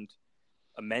underperformed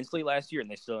immensely last year, and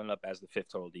they still ended up as the 5th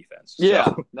total defense.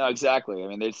 No,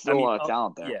 exactly. There's still a lot of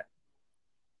talent there. Yeah.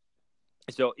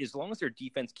 So as long as their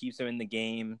defense keeps them in the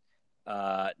game,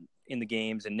 in the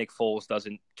games, and Nick Foles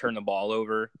doesn't turn the ball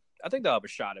over, I think they'll have a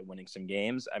shot at winning some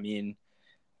games.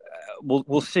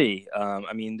 We'll see.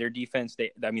 Their defense,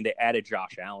 they added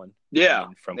Josh Allen.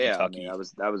 From Kentucky. That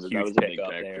was a big pick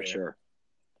there for sure.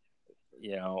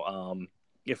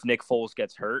 If Nick Foles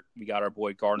gets hurt, we got our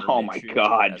boy Gardner. Oh my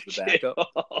God! As the backup.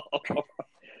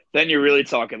 Then you're really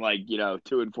talking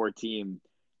 2-4 team,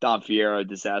 Don Fierro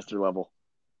disaster level.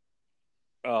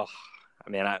 Oh,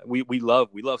 we love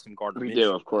some Gardner. We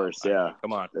do, of course. Yeah,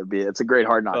 come on. It's a great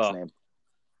Hard Knocks name.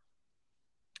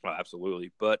 Oh,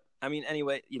 absolutely. But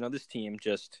anyway, this team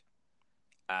just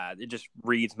it just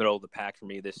reads middle of the pack for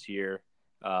me this year.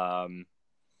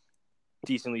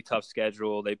 Decently tough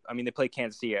schedule. They play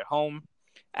Kansas City at home,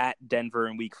 at Denver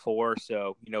in week 4.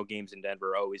 So, games in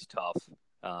Denver are always tough.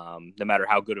 No matter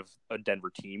how good of a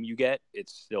Denver team you get,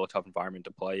 it's still a tough environment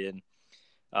to play in.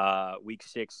 Week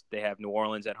 6, they have New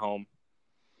Orleans at home.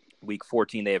 Week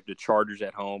 14, they have the Chargers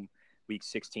at home. Week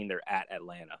 16, they're at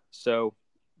Atlanta. So,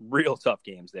 real tough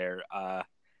games there. I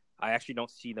actually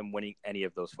don't see them winning any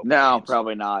of those football games. No,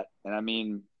 probably not. And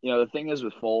the thing is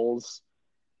with Foles,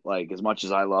 as much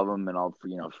as I love him and I'll,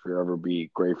 forever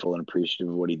be grateful and appreciative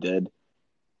of what he did,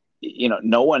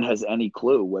 no one has any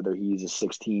clue whether he's a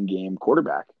 16-game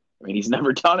quarterback. He's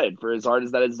never done it, for as hard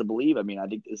as that is to believe. I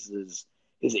think this is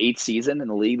his 8th season in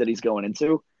the league that he's going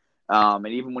into. And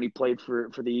even when he played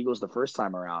for the Eagles the first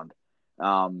time around,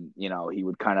 he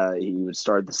would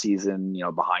start the season,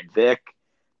 behind Vic.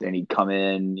 Then he'd come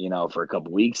in, for a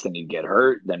couple weeks. Then he'd get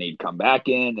hurt. Then he'd come back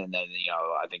in. And then,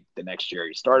 I think the next year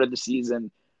he started the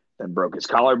season, then broke his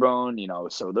collarbone,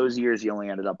 So those years he only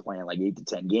ended up playing 8 to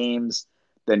 10 games.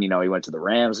 Then, he went to the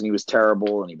Rams and he was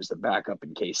terrible. And he was the backup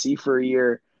in KC for a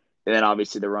year. And then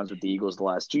obviously the runs with the Eagles the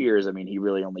last 2 years. He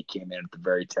really only came in at the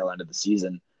very tail end of the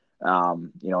season,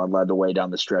 and led the way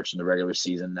down the stretch in the regular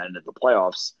season and then into the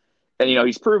playoffs. And,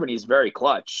 he's proven he's very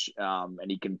clutch, and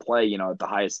he can play, at the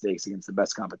highest stakes against the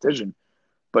best competition.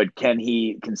 But can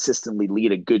he consistently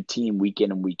lead a good team week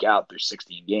in and week out through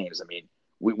 16 games? I mean,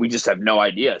 we just have no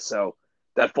idea. So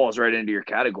that falls right into your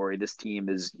category. This team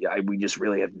we just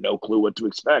really have no clue what to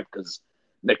expect because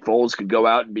Nick Foles could go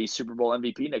out and be Super Bowl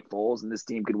MVP Nick Foles, and this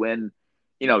team could win,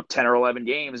 10 or 11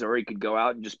 games, or he could go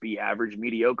out and just be average,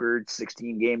 mediocre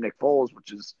 16-game Nick Foles,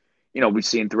 which is, we've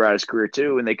seen throughout his career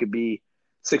too, and they could be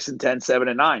 6-10,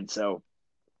 7-9. So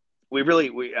we really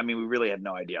have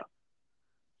no idea.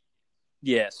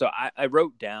 Yeah, so I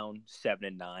wrote down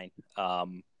 7-9,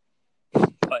 but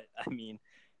I mean,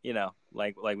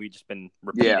 like we've just been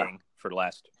repeating for the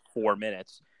last 4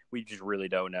 minutes, we just really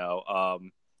don't know.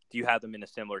 Do you have them in a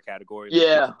similar category?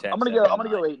 Yeah, 10, I'm gonna go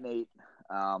 8-8.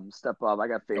 Step up. I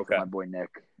got faith in my boy Nick.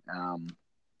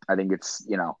 I think it's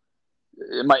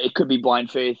it could be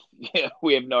blind faith.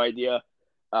 We have no idea.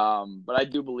 But I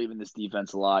do believe in this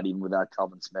defense a lot, even without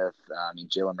Telvin Smith.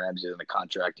 Jalen Ramsey is in a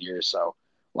contract year, so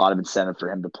a lot of incentive for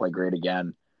him to play great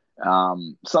again.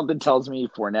 Something tells me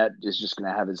Fournette is just going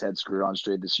to have his head screwed on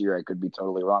straight this year. I could be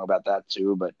totally wrong about that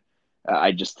too, but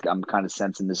I'm kind of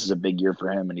sensing this is a big year for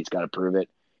him, and he's got to prove it.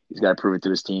 He's got to prove it to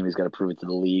his team. He's got to prove it to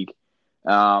the league.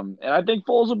 And I think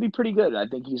Foles will be pretty good. I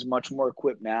think he's much more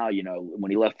equipped now. When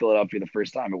he left Philadelphia the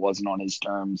first time, it wasn't on his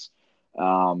terms.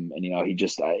 And he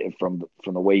just from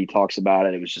the way he talks about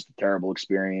it, it was just a terrible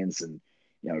experience. And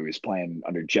he was playing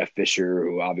under Jeff Fisher,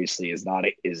 who obviously is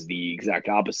the exact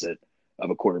opposite of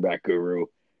a quarterback guru.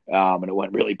 And it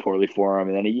went really poorly for him.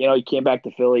 And then he came back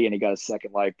to Philly and he got a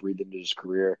second life breathed into his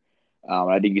career.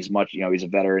 I think he's much, he's a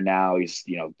veteran now. He's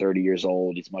 30 years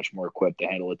old. He's much more equipped to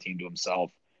handle a team to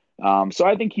himself. So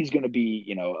I think he's going to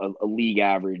be a league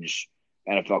average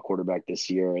NFL quarterback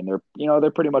this year, and they're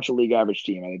pretty much a league average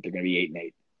team. I think they're going to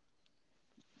be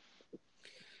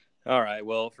 8-8. All right.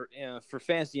 Well, for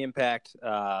fantasy impact,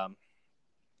 I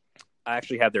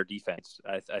actually have their defense.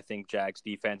 I think Jags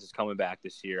defense is coming back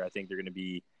this year. I think they're going to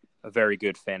be a very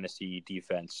good fantasy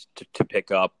defense to pick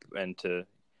up and to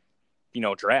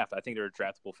draft. I think they're a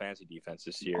draftable fantasy defense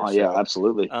this year. Oh yeah,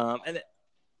 absolutely. And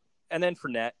then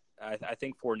Fournette, I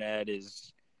think Fournette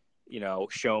is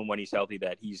shown when he's healthy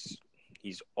that he's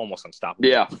almost unstoppable.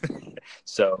 Yeah.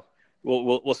 So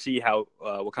we'll see how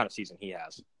what kind of season he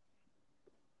has.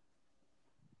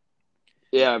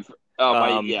 Yeah.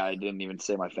 I didn't even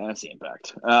say my fantasy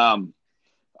impact. I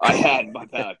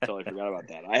totally forgot about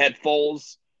that. I had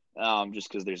Foles, just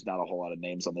because there's not a whole lot of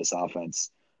names on this offense.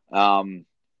 I'm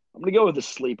going to go with the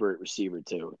sleeper at receiver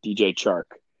too, DJ Chark.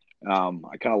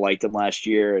 I kind of liked him last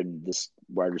year, and this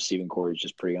wide receiving core is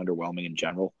just pretty underwhelming in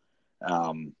general.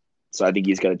 So I think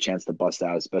he's got a chance to bust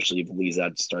out, especially if Lee's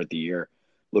out to start the year.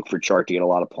 Look for Chark to get a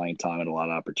lot of playing time and a lot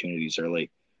of opportunities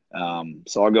early.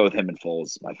 So I'll go with him and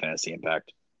Foles, my fantasy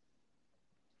impact.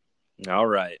 All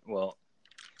right. Well,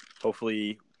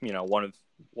 hopefully, one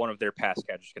of their pass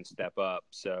catchers can step up.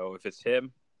 So if it's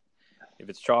him, if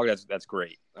it's Chark, that's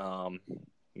great.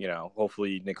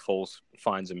 Hopefully Nick Foles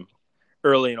finds him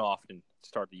early and often to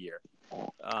start the year.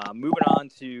 Moving on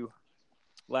to,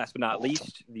 last but not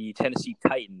least, the Tennessee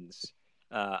Titans,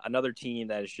 another team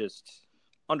that is just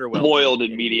underwhelming. Loyal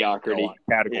in mediocrity.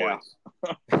 Categories.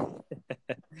 Yeah.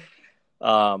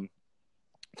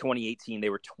 2018, they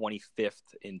were 25th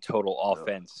in total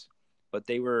offense, but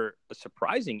they were a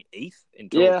surprising 8th in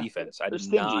total defense. They're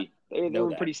stingy. They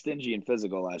were pretty stingy and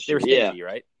physical last year. They were stingy,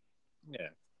 right? Yeah.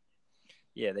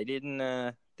 Yeah, they didn't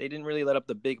really let up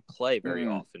the big play very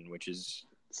often, which is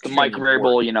it's the Mike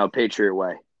Vrabel, Patriot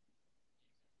way.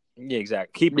 Yeah,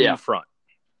 exactly. Keep them in front.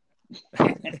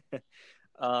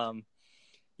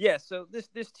 So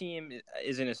this team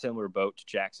is in a similar boat to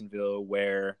Jacksonville,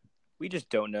 where we just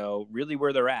don't know really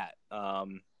where they're at.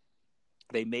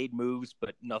 They made moves,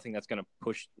 but nothing that's going to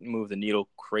move the needle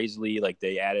crazily. Like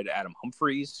they added Adam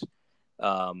Humphries,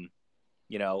 a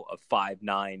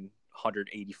 5'9",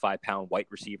 185-pound white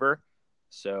receiver.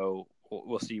 So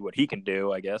we'll see what he can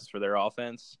do, I guess, for their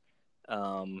offense. They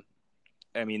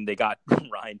got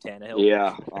Ryan Tannehill.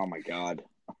 Yeah. Oh my God.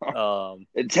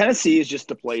 And Tennessee is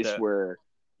just a place where,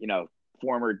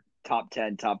 former top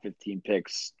 10, top 15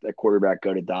 picks at quarterback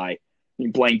go to die.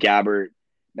 Blaine Gabbert.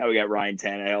 Now we got Ryan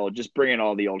Tannehill. Just bring in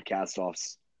all the old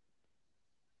cast-offs.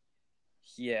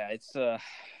 Yeah, it's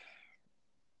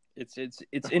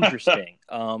interesting.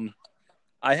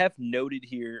 I have noted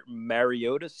here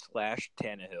Mariota /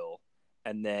 Tannehill,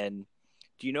 and then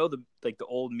do you know the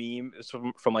old meme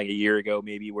from like a year ago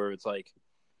maybe where it's like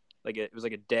it was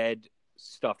like a dead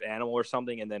stuffed animal or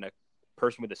something, and then a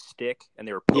person with a stick and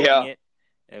they were poking it,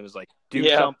 and it was like do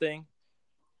something.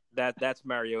 that's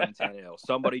Mariota and Tannehill.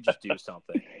 Somebody just do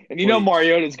something. And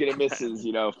Mariota's gonna miss his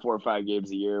 4 or 5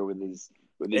 games a year with his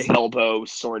elbow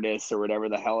soreness or whatever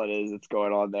the hell it is that's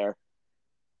going on there.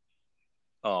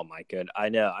 Oh my god, I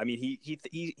know. I mean,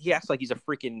 he acts like he's a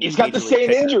freaking. He's got the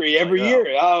same injury every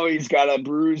year. Oh, he's got a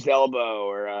bruised elbow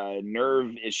or a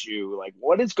nerve issue. Like,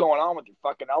 what is going on with your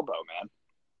fucking elbow, man?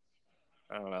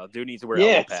 I don't know. Dude needs to wear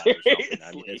elbow pads or something.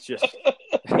 I mean, it's just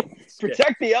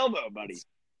protect the elbow, buddy.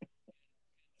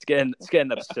 It's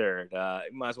getting absurd.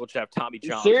 Might as well just have Tommy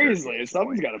John. Seriously,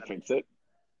 someone's got to fix it.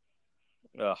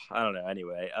 Oh, I don't know.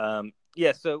 Anyway,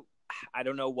 yeah. So I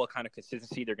don't know what kind of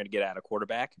consistency they're going to get out of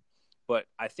quarterback. But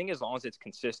I think as long as it's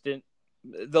consistent,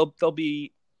 they'll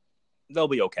be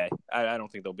okay. I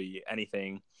don't think there'll be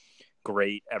anything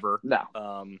great ever.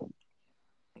 No.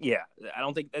 Yeah, I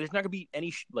don't think there's not gonna be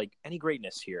any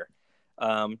greatness here.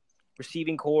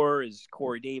 Receiving core is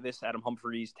Corey Davis, Adam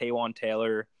Humphries, Taywan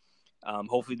Taylor.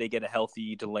 Hopefully they get a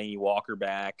healthy Delaney Walker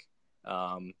back,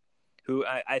 who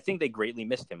I think they greatly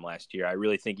missed him last year. I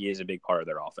really think he is a big part of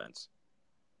their offense.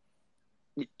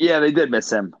 Yeah, they did miss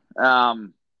him.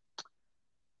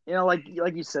 Like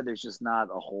you said, there's just not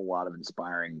a whole lot of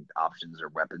inspiring options or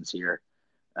weapons here.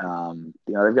 They've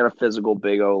got a physical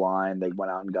big O line. They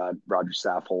went out and got Roger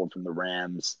Saffold from the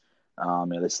Rams.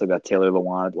 They still got Taylor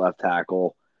Lewan at left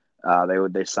tackle.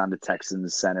 They signed the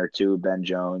Texans center too, Ben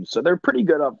Jones. So they're pretty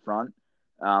good up front.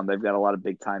 They've got a lot of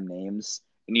big time names,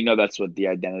 and that's what the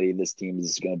identity of this team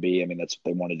is going to be. I mean, that's what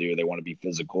they want to do. They want to be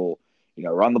physical.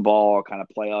 Run the ball, kind of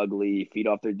play ugly, feed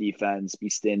off their defense, be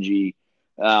stingy.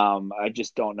 I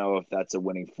just don't know if that's a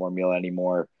winning formula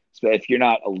anymore. So if you're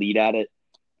not elite at it,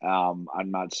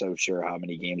 I'm not so sure how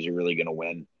many games you're really going to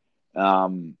win.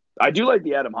 I do like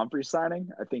the Adam Humphries signing.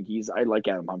 I like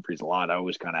Adam Humphries a lot. I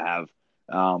always kind of have.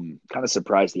 Kind of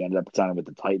surprised he ended up signing with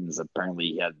the Titans. Apparently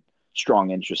he had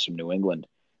strong interest from New England.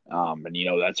 And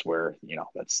that's where,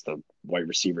 that's the wide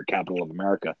receiver capital of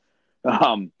America.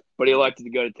 But he elected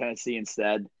to go to Tennessee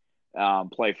instead,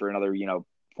 play for another,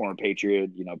 former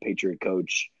Patriot, Patriot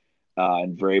coach,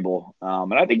 and Vrabel.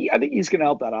 And I think he's going to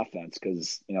help that offense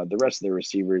because, the rest of the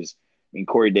receivers,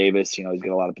 Corey Davis, he's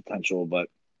got a lot of potential, but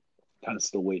kind of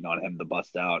still waiting on him to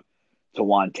bust out.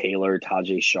 Taywan Taylor,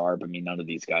 Tajay Sharp. None of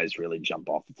these guys really jump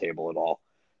off the table at all.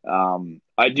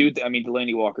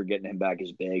 Delaney Walker getting him back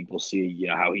is big. We'll see,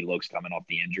 how he looks coming off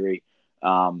the injury.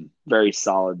 Very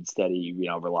solid, steady,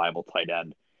 reliable tight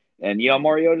end. And,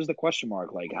 Mariota's the question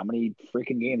mark. Like, how many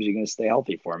freaking games are you going to stay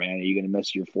healthy for, man? Are you going to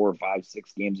miss your 4, 5,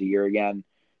 6 games a year again?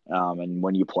 And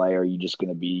when you play, are you just going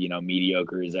to be,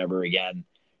 mediocre as ever again?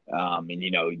 We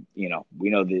know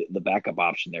the backup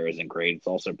option there isn't great. It's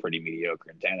also pretty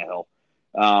mediocre in Tannehill.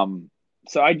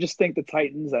 So I just think the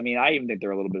Titans, I even think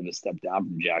they're a little bit of a step down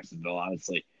from Jacksonville,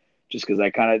 honestly, just because I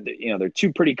kind of, they're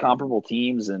two pretty comparable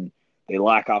teams and they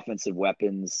lack offensive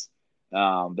weapons.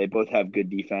 They both have good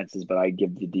defenses, but I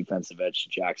give the defensive edge to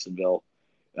Jacksonville.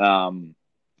 We'll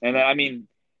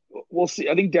see.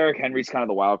 I think Derrick Henry's kind of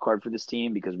the wild card for this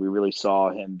team because we really saw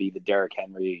him be the Derrick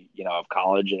Henry, of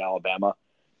college at Alabama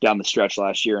down the stretch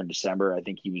last year in December. I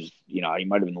think he was, he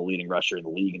might have been the leading rusher in the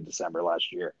league in December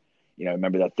last year.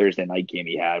 Remember that Thursday night game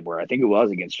he had where I think it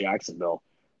was against Jacksonville,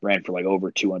 ran for like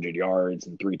over 200 yards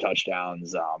and 3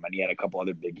 touchdowns. And he had a couple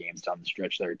other big games down the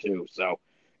stretch there too. So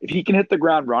if he can hit the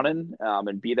ground running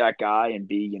and be that guy and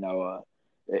be,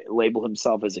 label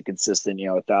himself as a consistent,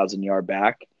 1,000-yard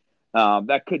back,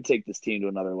 that could take this team to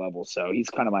another level. So he's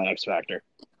kind of my X factor.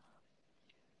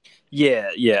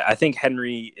 Yeah. I think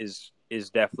Henry is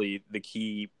definitely the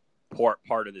key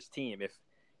part of this team.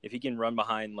 If he can run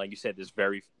behind, like you said, this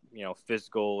very,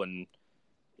 physical and,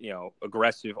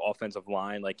 aggressive offensive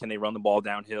line, like can they run the ball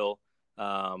downhill,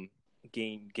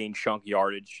 gain chunk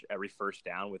yardage every first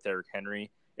down with Derrick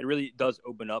Henry? It really does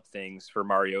open up things for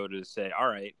Mariota to say, all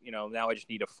right, now I just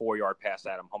need a 4-yard pass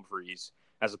to Adam Humphries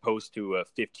as opposed to a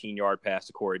 15-yard pass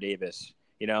to Corey Davis,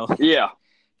 Yeah.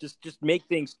 Just make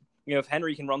things, if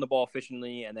Henry can run the ball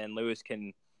efficiently and then Lewis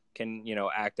can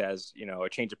act as, a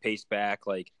change of pace back,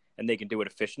 and they can do it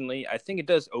efficiently, I think it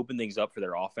does open things up for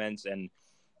their offense and,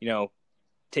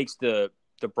 takes the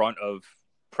brunt of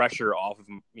pressure off of,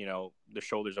 the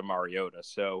shoulders of Mariota.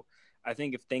 So I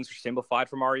think if things are simplified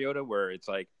for Mariota, where it's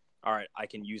like, all right, I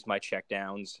can use my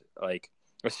checkdowns like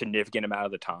a significant amount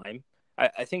of the time,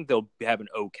 I think they'll have an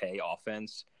okay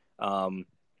offense.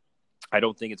 I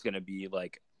don't think it's going to be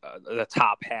like the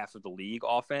top half of the league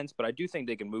offense, but I do think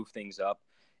they can move things up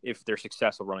if they're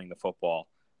successful running the football.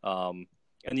 And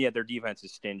yeah, their defense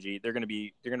is stingy. They're going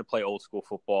to play old school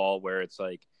football where it's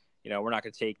like, we're not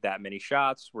going to take that many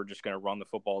shots. We're just going to run the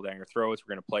football down your throats.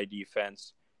 We're going to play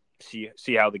defense,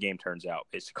 see how the game turns out,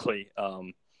 basically.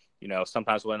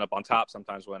 sometimes we'll end up on top,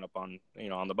 sometimes we'll end up on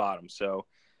the bottom. So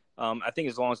I think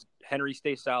as long as Henry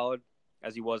stays solid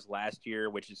as he was last year,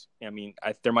 which is,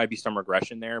 there might be some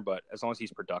regression there, but as long as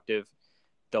he's productive,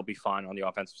 they'll be fine on the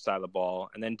offensive side of the ball.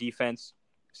 And then defense,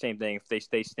 same thing. If they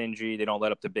stay stingy, they don't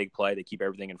let up the big play, they keep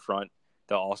everything in front,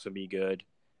 they'll also be good.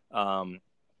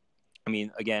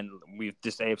 Again,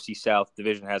 this AFC South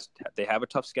division they have a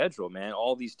tough schedule, man.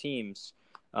 All these teams,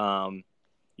 they're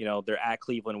at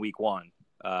Cleveland week 1,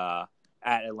 at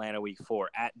Atlanta week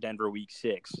 4, at Denver week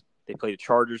 6. They play the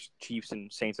Chargers, Chiefs,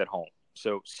 and Saints at home.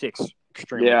 So 6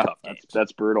 extremely tough games.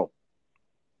 That's brutal.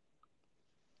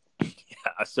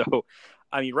 Yeah. So,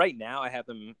 right now I have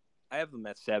them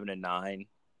at 7-9.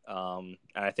 And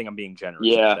I think I'm being generous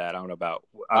with that. I don't know about.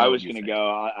 I was going to go.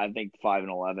 I think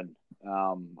 5-11.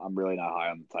 I'm really not high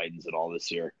on the Titans at all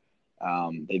this year.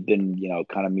 They've been,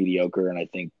 kind of mediocre, and I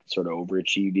think sort of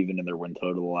overachieved even in their win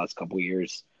total the last couple of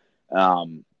years. How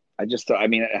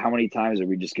many times are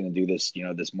we just going to do this?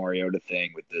 This Mariota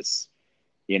thing with this,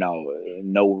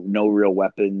 no real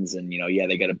weapons, and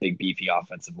they got a big beefy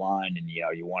offensive line, and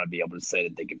you want to be able to say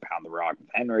that they can pound the rock with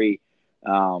Henry.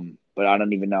 But I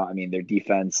don't even know. Their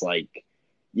defense,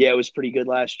 it was pretty good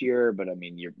last year, but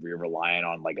you're relying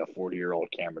on like a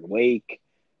 40-year-old Cameron Wake.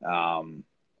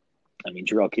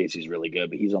 Jurrell Casey's really good,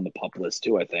 but he's on the PUP list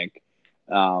too, I think.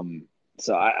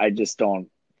 So I just don't.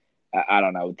 I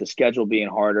don't know, with the schedule being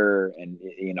harder, and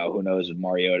who knows with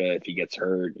Mariota if he gets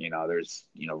hurt. There's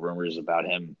rumors about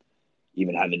him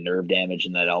even having nerve damage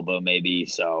in that elbow, maybe.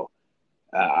 So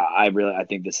I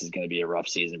think this is going to be a rough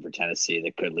season for Tennessee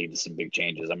that could lead to some big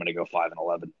changes. I'm going to go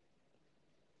 5-11.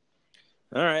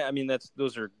 All right,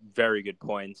 those are very good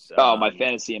points. My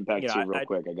fantasy impact too, real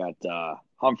quick. I got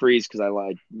Humphreys because I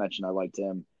mentioned I liked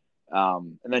him,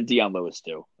 and then Dion Lewis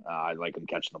too. I like him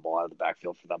catching the ball out of the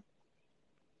backfield for them.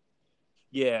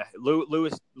 Yeah,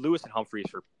 Lewis and Humphreys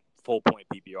for full point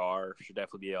PPR should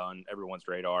definitely be on everyone's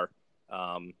radar.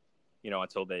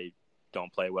 Until they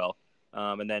don't play well.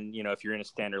 And then if you're in a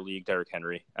standard league, Derrick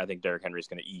Henry. I think Derrick Henry is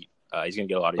going to eat. He's going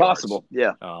to get a lot of possible.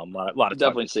 Yards. Yeah, a lot of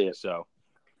definitely see it. So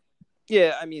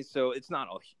yeah, so it's not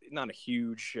a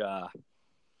huge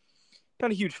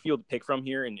field to pick from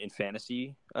here in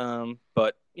fantasy.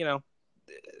 But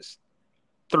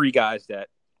 3 guys that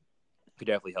could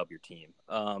definitely help your team.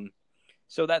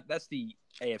 So that's the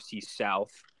AFC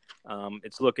South.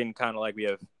 It's looking kind of like we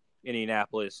have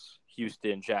Indianapolis,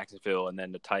 Houston, Jacksonville, and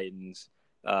then the Titans.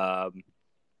 I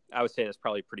would say that's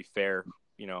probably pretty fair,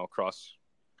 across,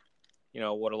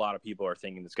 what a lot of people are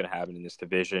thinking that's going to happen in this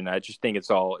division. I just think it's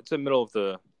a middle of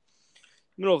the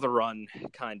run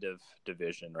kind of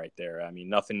division right there.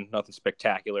 Nothing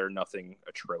spectacular, nothing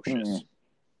atrocious. Mm.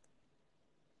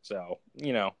 So,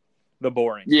 the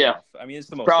boring stuff. It's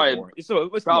the most boring. It's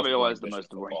probably always the most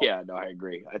boring. Yeah, no, I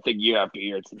agree. I think you have to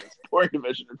hear it's the most boring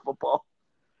division in football.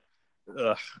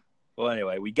 Ugh. Well,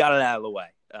 anyway, we got it out of the way.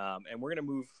 And we're going to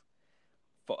move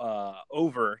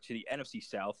over to the NFC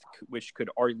South, which could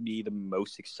arguably be the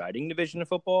most exciting division of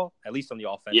football, at least on the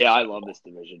offense. Yeah, I love this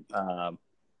division. I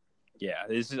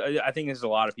think this is a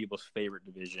lot of people's favorite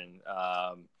division,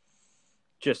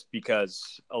 just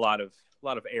because a lot of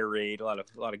air raid, a lot of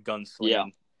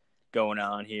gunslinging going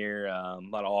on here, a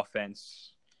lot of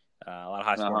offense, a lot of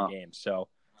high scoring games. So,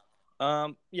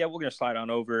 we're going to slide on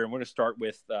over, and we're going to start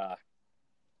with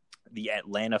the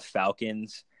Atlanta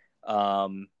Falcons.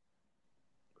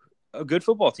 A good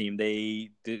football team. They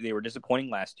were disappointing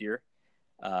last year.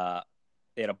 They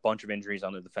had a bunch of injuries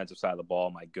on the defensive side of the ball.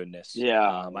 My goodness.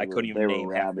 Yeah. I couldn't even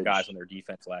name half the guys on their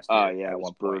defense last year. Oh, yeah, it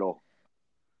was brutal.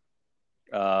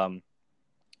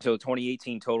 So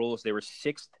 2018 totals, they were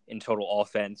 6th in total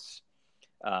offense,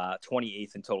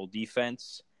 28th in total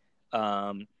defense.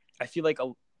 I feel like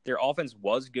their offense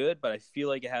was good, but I feel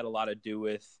like it had a lot to do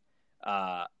with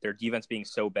their defense being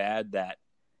so bad that,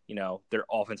 their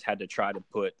offense had to try to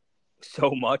put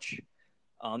so much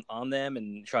on them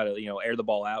and try to, air the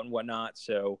ball out and whatnot.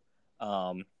 So,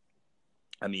 so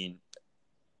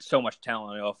much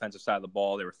talent on the offensive side of the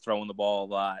ball. They were throwing the ball a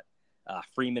lot.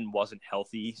 Freeman wasn't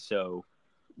healthy, so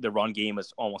the run game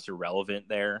was almost irrelevant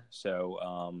there. So,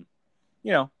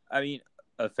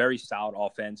 a very solid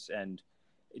offense, and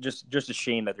just a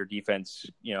shame that their defense,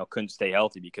 couldn't stay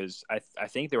healthy, because I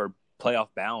think they were playoff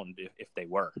bound if they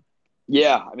were.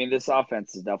 Yeah, this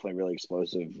offense is definitely really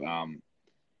explosive. And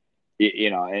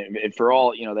for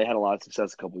all, they had a lot of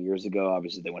success a couple of years ago.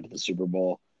 Obviously, they went to the Super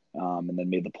Bowl and then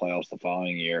made the playoffs the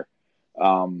following year.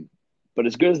 But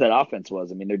as good as that offense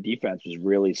was, their defense was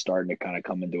really starting to kind of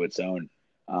come into its own.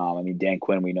 Dan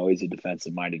Quinn, we know he's a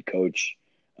defensive-minded coach.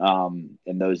 And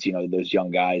those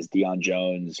young guys, Deion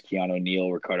Jones, Keanu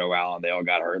Neal, Ricardo Allen, they all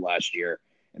got hurt last year,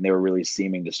 and they were really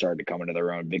seeming to start to come into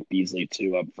their own. Vic Beasley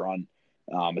too up front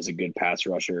is a good pass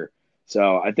rusher.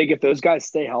 So I think if those guys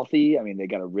stay healthy, I mean, they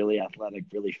got a really athletic,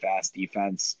 really fast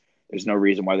defense. There's no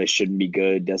reason why they shouldn't be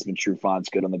good. Desmond Trufant's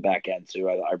good on the back end too.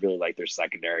 I really like their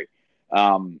secondary.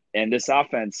 And this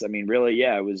offense, I mean, really,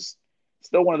 yeah, it was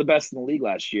still one of the best in the league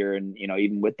last year. And,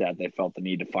 even with that, they felt the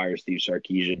need to fire Steve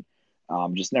Sarkisian.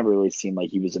 Just never really seemed like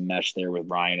he was a mesh there with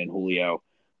Ryan and Julio.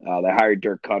 They hired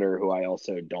Dirk Cutter, who I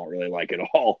also don't really like at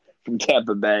all, from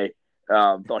Tampa Bay.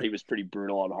 Thought he was pretty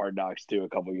brutal on Hard Knocks too a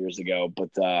couple years ago.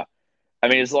 But I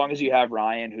mean, as long as you have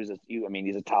Ryan, he's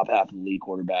a top half of the league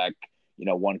quarterback.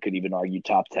 One could even argue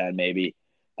top 10 maybe.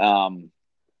 And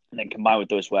then combined with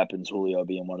those weapons, Julio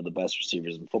being one of the best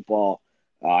receivers in football.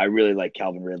 I really like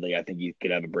Calvin Ridley. I think he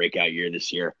could have a breakout year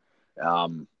this year.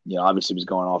 Obviously was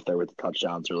going off there with the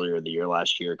touchdowns earlier in the year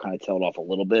last year, kind of tailed off a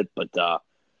little bit, but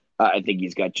I think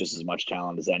he's got just as much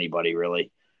talent as anybody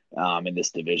really in this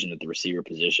division at the receiver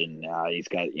position. He's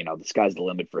got, the sky's the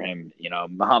limit for him.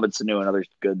 Mohamed Sanu, another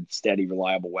good, steady,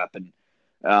 reliable weapon.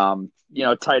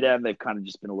 Tight end, they've kind of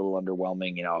just been a little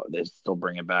underwhelming. They're still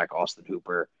bringing back Austin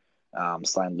Hooper,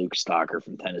 signed Luke Stocker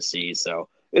from Tennessee. So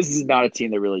this is not a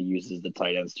team that really uses the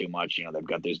tight ends too much. They've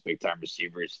got those big time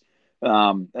receivers.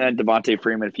 And Devontae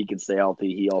Freeman, if he can stay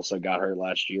healthy, he also got hurt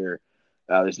last year.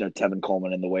 There's no Tevin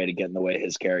Coleman in the way to get in the way of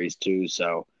his carries too.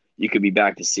 So you could be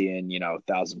back to seeing,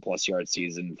 1,000+ yard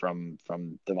season from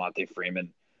Devontae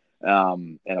Freeman,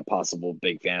 and a possible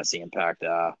big fantasy impact.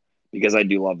 Because I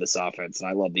do love this offense and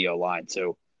I love the O-line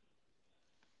too.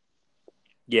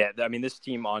 Yeah, I mean, this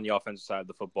team on the offensive side of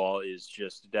the football is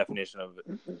just the definition of,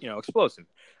 explosive.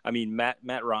 I mean,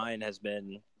 Matt Ryan he's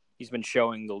been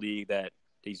showing the league that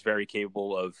he's very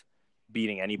capable of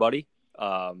beating anybody.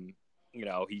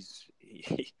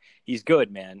 He's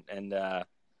good, man. And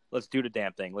let's do the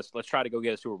damn thing. Let's try to go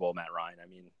get a Super Bowl, Matt Ryan. I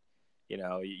mean,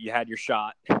 you had your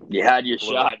shot. You had your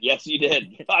shot. Yes, you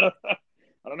did.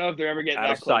 I don't know if they're ever getting out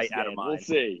that of close. Sight, out of mind. We'll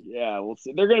see. Yeah, we'll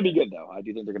see. They're going to be good, though. I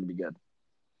do think they're going to be good.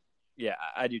 Yeah,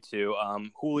 I do too.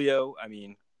 Julio, I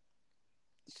mean,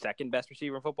 second best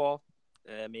receiver in football,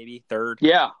 maybe third.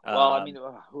 Yeah. Well,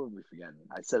 who are we forgetting?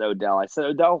 I said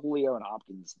Odell, Julio, and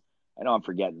Hopkins. I know I'm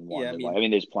forgetting one. Yeah,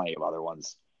 there's plenty of other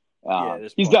ones.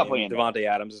 He's definitely in Devontae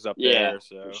Adams is up there.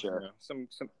 So for sure.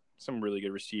 Some really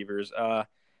good receivers.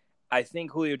 I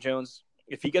think Julio Jones,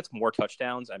 if he gets more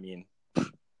touchdowns, I mean,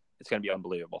 it's going to be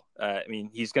unbelievable.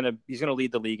 He's going to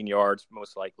lead the league in yards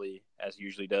most likely, as he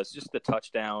usually does. Just the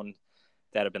touchdown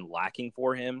that have been lacking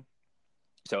for him.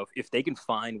 So if they can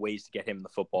find ways to get him the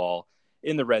football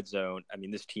in the red zone, I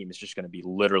mean, this team is just going to be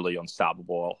literally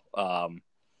unstoppable.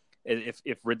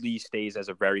 If Ridley stays as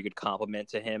a very good complement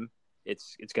to him,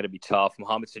 it's going to be tough.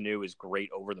 Mohamed Sanu is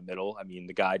great over the middle. I mean,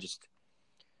 the guy just.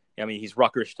 He's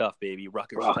Rutgers tough, baby.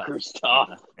 Rutgers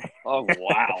tough. Oh,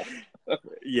 wow.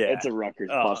 Yeah. It's a Rutgers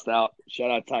bust out. Shout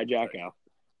out Ty Jackow.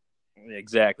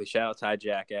 Exactly. Shout out Ty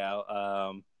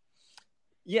Jackow.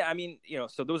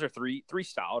 So those are three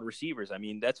solid receivers. I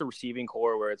mean, that's a receiving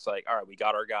core where it's like, all right, we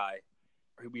got our guy.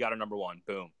 We got our number one.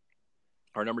 Boom.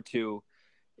 Our number two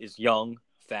is young,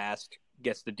 fast,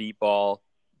 gets the deep ball,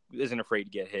 isn't afraid to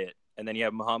get hit. And then you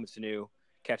have Mohamed Sanu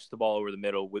catch the ball over the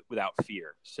middle without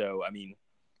fear. So,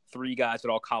 three guys that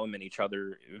all complement each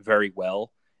other very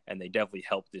well, and they definitely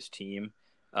help this team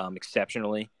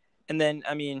exceptionally. And then,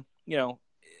 we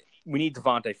need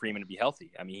Devontae Freeman to be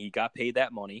healthy. He got paid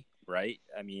that money, right?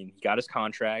 He got his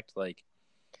contract.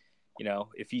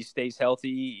 If he stays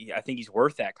healthy, I think he's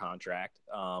worth that contract.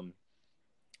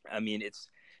 It's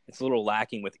a little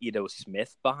lacking with Ito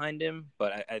Smith behind him,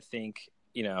 but I think,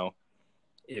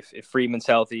 if Freeman's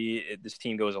healthy, this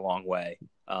team goes a long way.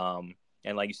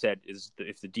 And like you said,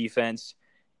 if the defense,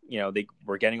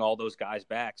 we're getting all those guys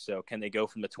back. So can they go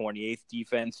from the 28th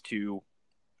defense to,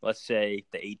 let's say,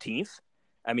 the 18th?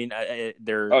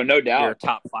 They're no doubt. They're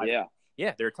top 5.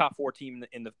 Yeah, they're a top 4 team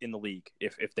in the league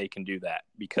if they can do that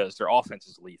because their offense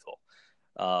is lethal.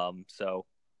 So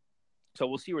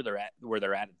we'll see where they're at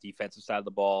the defensive side of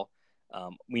the ball.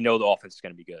 We know the offense is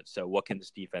going to be good. So what can this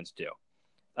defense do?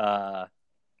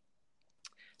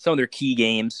 Some of their key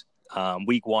games.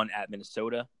 Week 1 at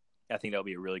Minnesota. I think that'll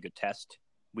be a really good test.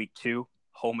 Week 2,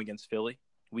 home against Philly.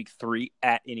 Week 3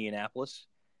 at Indianapolis.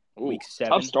 Week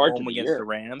 7, home against the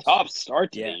Rams. Tough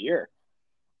start to the year.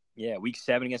 Yeah, week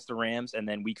 7 against the Rams, and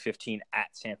then week 15 at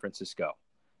San Francisco.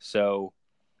 So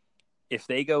if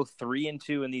they go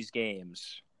 3-2 in these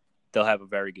games, they'll have a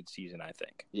very good season, I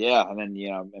think. Yeah, and then,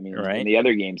 in the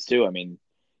other games too, you didn't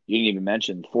even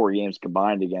mention 4 games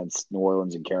combined against New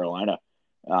Orleans and Carolina.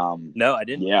 No, I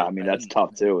didn't. Yeah, I mean that's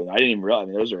tough too. I didn't even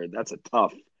realize. I mean, that's a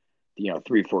tough,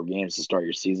 3-4 games to start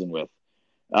your season with.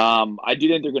 I do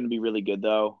think they're going to be really good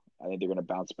though. I think they're going to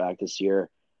bounce back this year.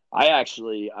 I'm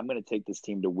going to take this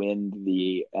team to win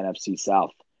the NFC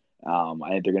South. I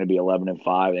think they're going to be 11-5.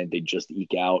 I think they just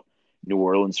eke out New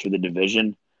Orleans for the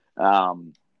division.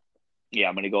 Yeah,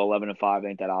 I'm going to go 11-5. I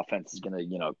think that offense is going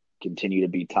to, continue to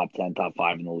be top 10, top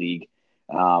 5 in the league.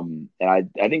 And I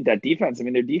think that defense, I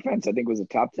mean, their defense, I think was a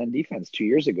top 10 defense 2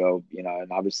 years ago,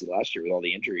 and obviously last year with all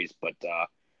the injuries, but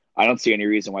I don't see any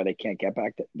reason why they can't get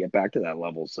back to that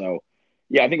level. So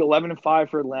yeah, I think 11-5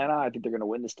 for Atlanta. I think they're going to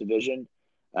win this division.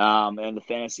 And the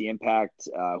fantasy impact,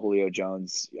 Julio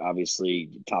Jones,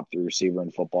 obviously top 3 receiver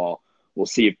in football. We'll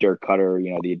see if Dirk Cutter,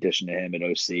 the addition to him at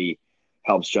OC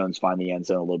helps Jones find the end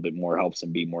zone a little bit more, helps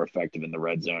him be more effective in the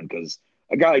red zone, because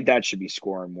a guy like that should be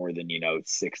scoring more than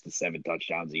 6 to 7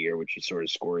 touchdowns a year, which he sort of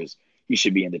scores. He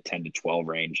should be in the 10 to 12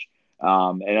 range.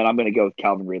 And then I'm going to go with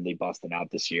Calvin Ridley busting out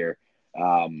this year.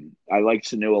 I like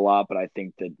Sanu a lot, but I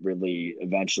think that Ridley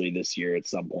eventually this year at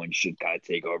some point should kind of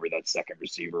take over that second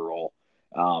receiver role,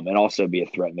 and also be a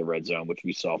threat in the red zone, which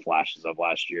we saw flashes of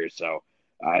last year. So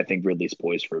I think Ridley's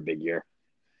poised for a big year.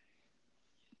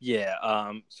 Yeah.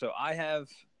 So I have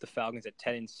the Falcons at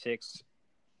 10-6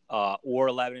 or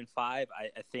 11-5. I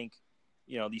think,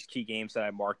 these key games that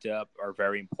I marked up are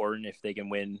very important if they can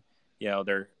win,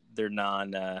 their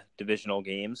non-divisional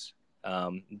games.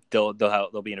 They'll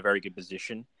be in a very good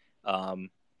position. And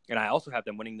I also have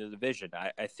them winning the division.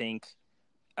 I think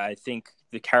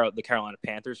the Carolina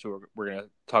Panthers, who we're going to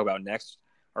talk about next,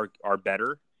 are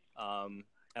better. And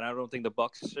I don't think the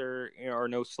Bucs are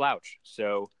no slouch.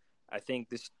 So I think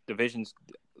this division's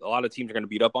a lot of teams are going to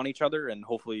beat up on each other, and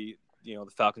hopefully, the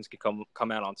Falcons can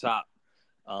come out on top.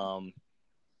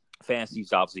 Fantasy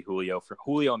is obviously Julio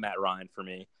and Matt Ryan for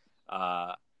me.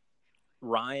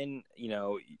 Ryan,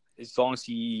 as long as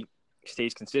he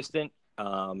stays consistent,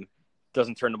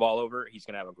 doesn't turn the ball over, he's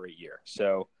going to have a great year.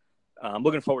 So I'm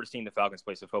looking forward to seeing the Falcons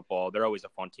play some football. They're always a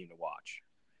fun team to watch.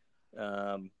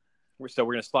 We're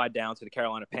going to slide down to the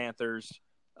Carolina Panthers.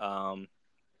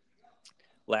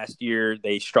 Last year,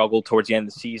 they struggled towards the end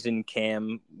of the season.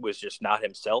 Cam was just not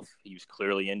himself. He was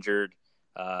clearly injured.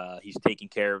 He's taking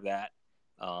care of that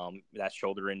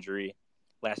shoulder injury.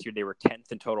 Last year, they were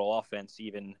 10th in total offense,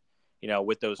 even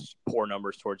with those poor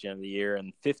numbers towards the end of the year,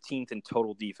 and 15th in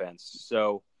total defense.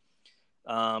 So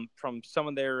from some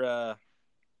of their,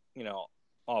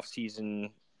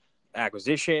 off-season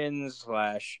acquisitions /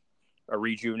 a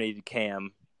rejuvenated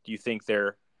Cam, do you think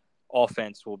their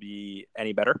offense will be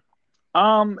any better?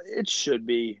 It should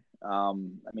be. I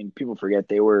mean, people forget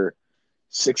they were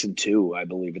 6-2, I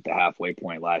believe, at the halfway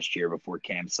point last year before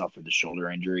Cam suffered the shoulder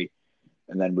injury.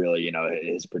 And then really,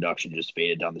 his production just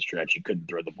faded down the stretch. He couldn't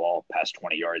throw the ball past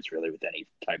 20 yards really with any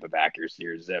type of accuracy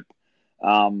or zip.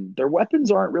 Their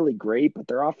weapons aren't really great, but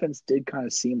their offense did kind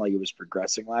of seem like it was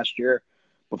progressing last year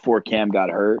before Cam got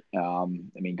hurt.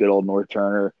 Good old North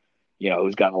Turner,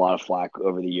 who's gotten a lot of flack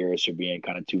over the years for being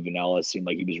kind of too vanilla. It seemed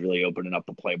like he was really opening up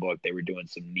the playbook. They were doing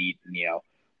some neat,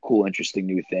 cool, interesting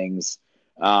new things.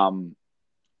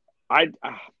 I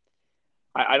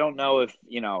don't know if,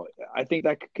 I think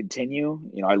that could continue.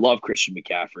 I love Christian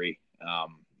McCaffrey,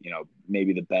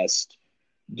 maybe the best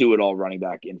do-it-all running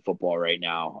back in football right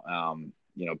now.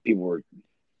 People were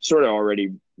sort of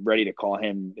already ready to call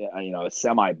him, a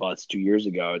semi-bust 2 years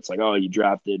ago. It's like, oh, you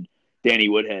drafted Danny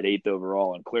Woodhead 8th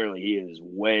overall, and clearly he is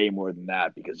way more than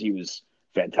that because he was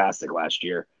fantastic last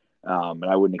year. And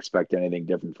I wouldn't expect anything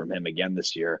different from him again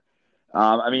this year.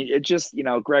 It just,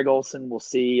 Greg Olsen, we'll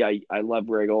see. I love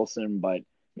Greg Olsen, but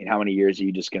how many years are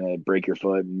you just going to break your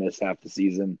foot and miss half the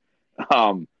season?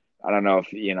 I don't know if,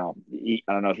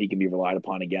 I don't know if he can be relied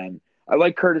upon again. I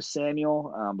like Curtis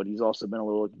Samuel, but he's also been a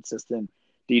little inconsistent.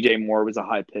 DJ Moore was a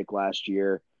high pick last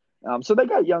year. So they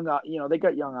got young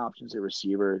options at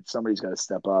receiver. Somebody's got to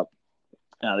step up.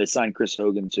 They signed Chris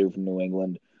Hogan too from New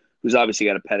England, who's obviously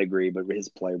got a pedigree, but his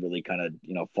play really kind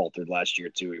of, faltered last year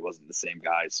too. He wasn't the same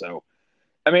guy. So,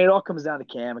 it all comes down to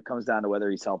Cam. It comes down to whether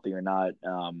he's healthy or not.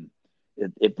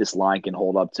 If this line can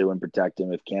hold up to and protect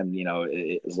him, if Cam,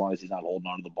 as long as he's not holding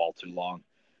on to the ball too long,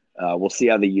 we'll see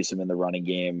how they use him in the running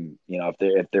game.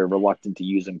 If they're reluctant to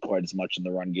use him quite as much in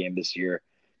the run game this year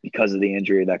because of the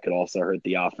injury, that could also hurt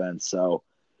the offense. So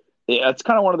it's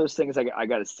kind of one of those things. I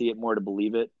got to see it more to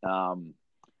believe it. I'm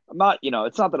not,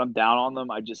 it's not that I'm down on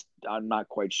them. I'm not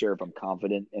quite sure if I'm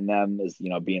confident in them as,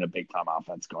 being a big time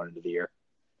offense going into the year.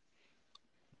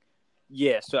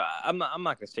 Yeah, so I'm not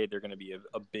going to say they're going to be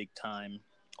a big-time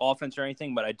offense or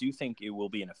anything, but I do think it will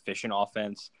be an efficient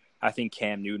offense. I think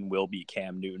Cam Newton will be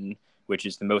Cam Newton. which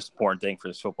is the most important thing for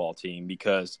this football team,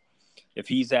 because if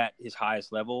he's at his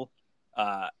highest level,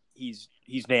 he's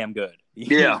damn good. He's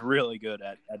really good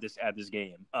at this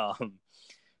game.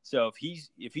 So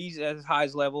if he's at his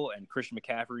highest level and Christian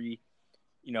McCaffrey,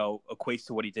 equates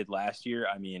to what he did last year,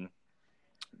 I mean,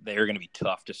 they're going to be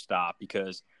tough to stop,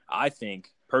 because I think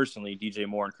personally DJ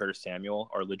Moore and Curtis Samuel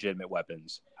are legitimate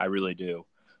weapons. I really do.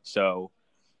 So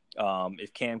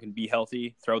if Cam can be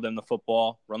healthy, throw them the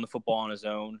football, run the football on his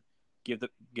own, give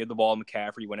the ball to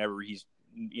McCaffrey whenever he's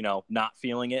not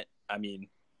feeling it. I mean,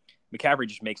 McCaffrey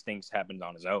just makes things happen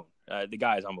on his own. The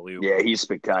guy is unbelievable. Yeah, he's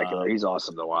spectacular. He's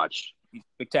awesome to watch. He's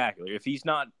spectacular. If he's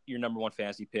not your number one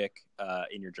fantasy pick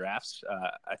in your drafts,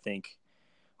 I think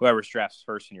whoever drafts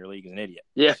first in your league is an idiot.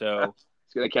 Yeah. So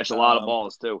he's going to catch a lot of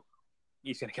balls too.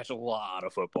 He's going to catch a lot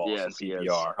of footballs in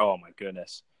PPR. Oh my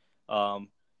goodness.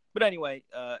 But anyway,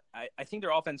 I think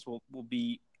their offense will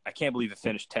be. I can't believe it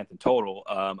finished 10th in total.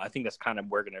 I think that's kind of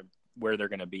where they're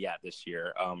gonna be at this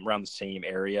year, around the same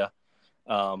area.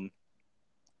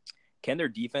 Can their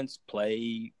defense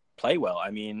play well?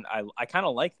 I mean, I kind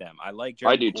of like them. I like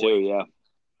Jared I do McCoy. too. Yeah.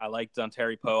 I like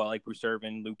Dontari Poe. I like Bruce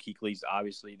Irvin. Luke Kuechly's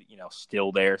obviously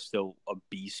still there, still a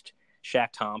beast.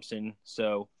 Shaq Thompson.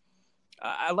 So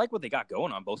I like what they got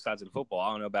going on both sides of the football. I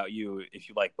don't know about you, if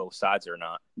you like both sides or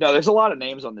not. No, there's a lot of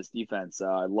names on this defense.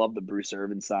 I love the Bruce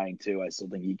Irvin signing too. I still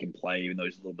think he can play, even though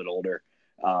he's a little bit older.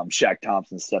 Shaq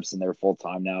Thompson steps in there full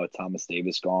time now with Thomas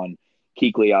Davis gone.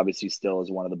 Kuechly obviously still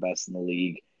is one of the best in the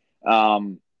league.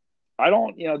 I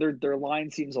don't, their line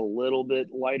seems a little bit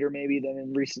lighter maybe than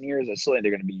in recent years. I still think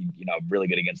they're going to be, really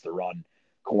good against the run.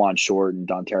 Kawan Short and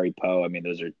Dontari Poe. I mean,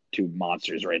 those are two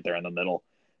monsters right there in the middle.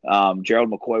 Gerald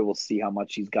McCoy, we'll see how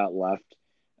much he's got left.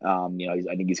 I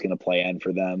think he's going to play end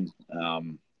for them.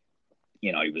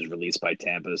 He was released by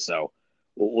Tampa, so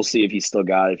we'll see if he's still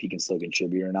got it, if he can still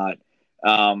contribute or not.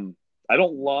 I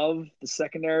don't love the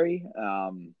secondary.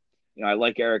 I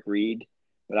like Eric Reed,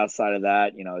 but outside of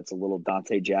that, it's a little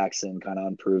Dante Jackson, kind of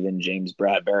unproven. James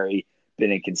Bradbury,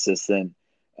 been inconsistent.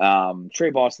 Trey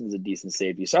Boston's a decent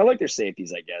safety, so I like their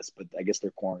safeties, I guess, but I guess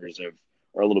their corners are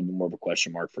a little bit more of a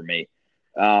question mark for me.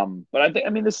 But I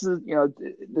think, this is,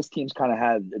 this team's kind of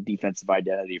had a defensive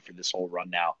identity for this whole run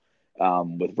now,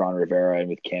 with Ron Rivera and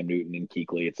with Cam Newton and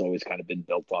Kuechly. It's always kind of been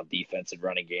built on defense and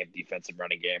running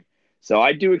game. So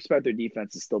I do expect their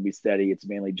defense to still be steady. It's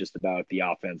mainly just about if the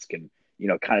offense can,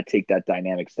 kind of take that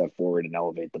dynamic step forward and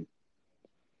elevate them.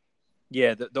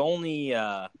 Yeah. The only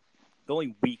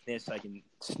weakness I can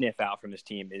sniff out from this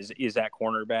team is that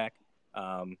cornerback.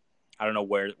 I don't know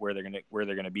where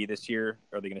they're gonna be this year.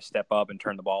 Are they gonna step up and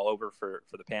turn the ball over for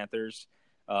the Panthers?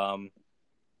 Like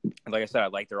I said, I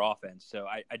like their offense, so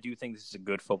I do think this is a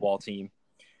good football team.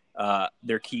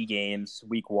 Their key games: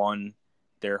 Week 1,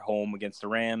 they're home against the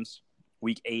Rams.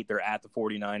 Week 8, they're at the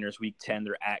 49ers. Week 10,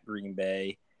 they're at Green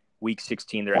Bay. Week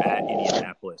 16, they're at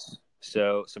Indianapolis.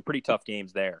 So some pretty tough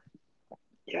games there.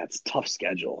 Yeah, it's a tough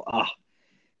schedule.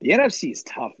 The NFC is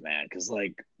tough, man, because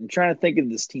I'm trying to think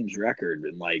of this team's record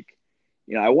and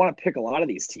I want to pick a lot of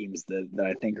these teams that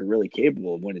I think are really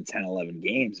capable of winning 10, 11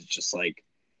 games. It's just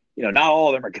not all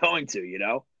of them are going to,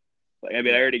 I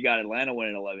already got Atlanta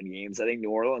winning 11 games. I think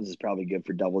New Orleans is probably good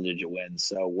for double-digit wins.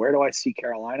 So where do I see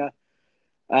Carolina?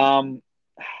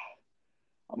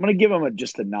 I'm going to give them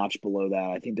just a notch below that.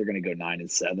 I think they're going to go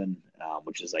 9-7,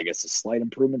 which is, I guess, a slight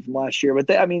improvement from last year. But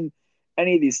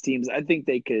any of these teams, I think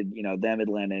they could, them,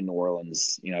 Atlanta, and New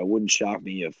Orleans, it wouldn't shock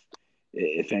me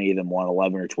if any of them won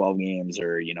 11 or 12 games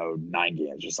or, 9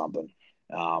 games or something.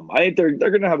 I think they're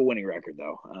going to have a winning record,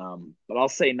 though. But I'll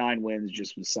say 9 wins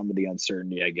just with some of the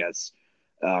uncertainty, I guess,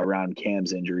 around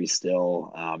Cam's injury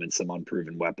still, and some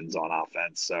unproven weapons on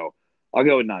offense. So I'll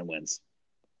go with 9 wins.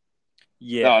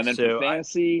 Yeah. And then for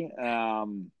fantasy,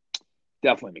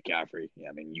 definitely McCaffrey. Yeah,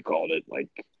 you called it.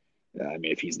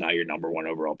 If he's not your number 1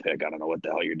 overall pick, I don't know what the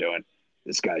hell you're doing.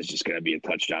 This guy's just going to be a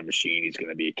touchdown machine. He's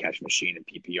going to be a catch machine in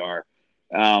PPR.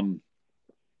 And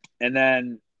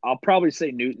then I'll probably say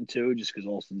Newton too, just because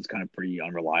Olsen's kind of pretty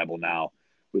unreliable now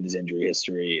with his injury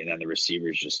history. And then the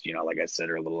receivers just, like I said,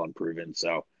 are a little unproven.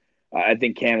 So I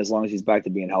think Cam, as long as he's back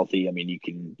to being healthy, you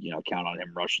can, count on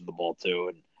him rushing the ball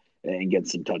too and getting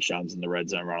some touchdowns in the red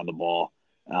zone running the ball.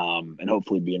 And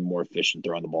hopefully being more efficient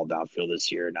throwing the ball downfield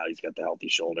this year. Now he's got the healthy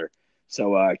shoulder.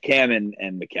 So Cam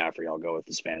and McCaffrey, I'll go with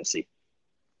this fantasy.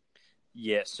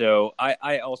 Yeah, so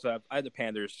I also have the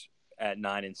Panthers at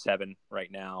 9-7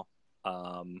 right now.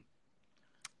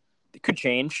 It could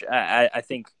change. I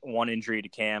think one injury to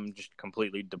Cam just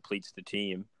completely depletes the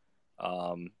team.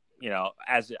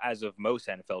 As of most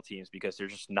NFL teams, because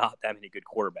there's just not that many good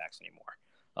quarterbacks anymore.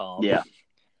 Yeah.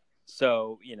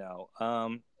 So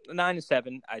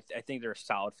 9-7. I think they're a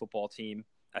solid football team.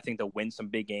 I think they'll win some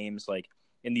big games. Like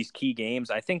in these key games,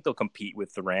 I think they'll compete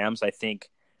with the Rams. I think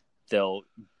they'll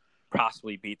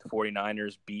possibly beat the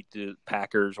 49ers, beat the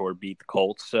Packers, or beat the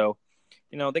Colts. So,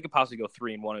 they could possibly go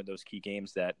 3-1 of those key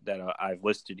games that I've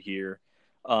listed here,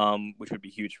 which would be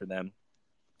huge for them.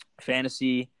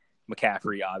 Fantasy,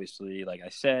 McCaffrey, obviously, like I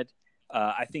said.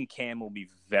 I think Cam will be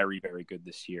very, very good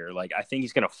this year. Like, I think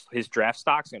his draft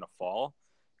stock's going to fall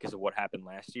because of what happened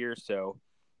last year. So,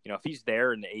 if he's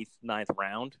there in the 8th, 9th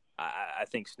round, I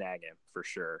think snag him for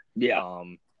sure. Yeah.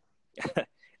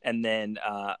 And then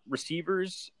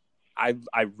receivers, I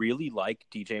really like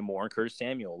DJ Moore and Curtis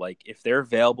Samuel. Like, if they're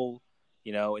available,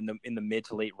 in the mid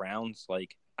to late rounds,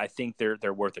 like, I think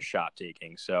they're worth a shot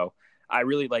taking. So I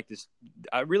really like this.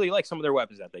 I really like some of their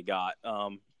weapons that they got.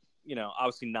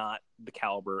 Obviously not the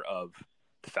caliber of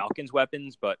the Falcons'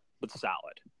 weapons, but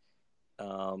solid.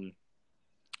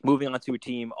 Moving on to a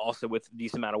team also with a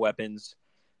decent amount of weapons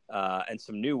and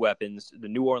some new weapons, the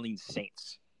New Orleans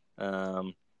Saints.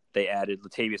 They added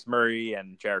Latavius Murray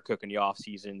and Jared Cook in the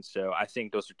offseason, so I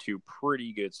think those are two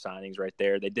pretty good signings right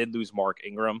there. They did lose Mark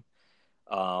Ingram.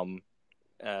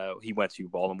 He went to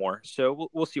Baltimore, so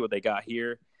we'll see what they got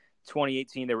here.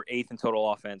 2018, they were 8th in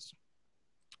total offense,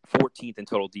 14th in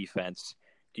total defense.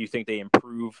 Do you think they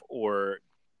improve or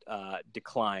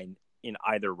decline in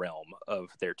either realm of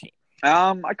their team?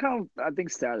 I think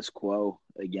status quo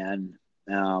again.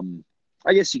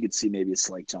 I guess you could see maybe a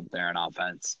slight jump there in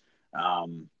offense.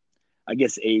 I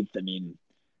guess 8th.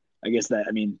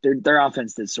 Their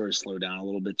offense did sort of slow down a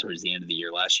little bit towards the end of the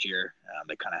year last year.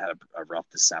 They kind of had a rough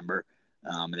December.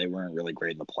 They weren't really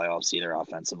great in the playoffs either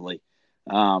offensively.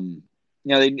 Talk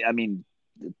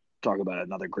about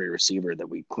another great receiver that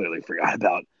we clearly forgot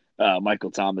about.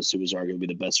 Michael Thomas, who was arguably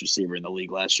the best receiver in the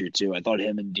league last year too. I thought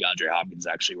him and DeAndre Hopkins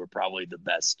actually were probably the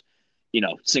best,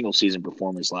 single season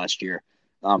performers last year.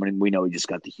 And we know he just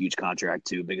got the huge contract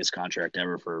too, biggest contract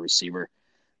ever for a receiver.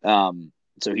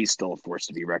 So he's still a force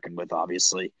to be reckoned with,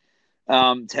 obviously.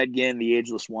 Ted Ginn, the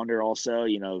ageless wonder, also,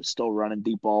 still running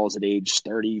deep balls at age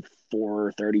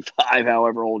 34, 35,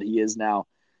 however old he is now.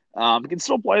 He can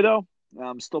still play though.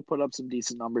 Still put up some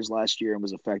decent numbers last year and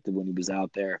was effective when he was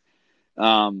out there.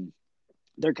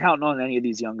 They're counting on any of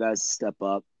these young guys to step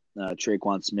up.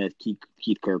 Traquan Smith,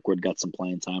 Keith Kirkwood got some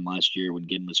playing time last year when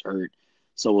Ginn was hurt.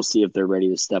 So we'll see if they're ready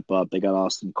to step up. They got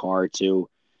Austin Carr too,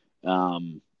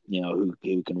 who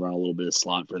can run a little bit of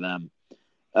slot for them.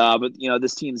 But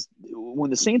this team's, when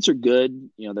the Saints are good,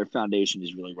 their foundation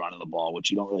is really running the ball,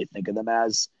 which you don't really think of them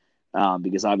as,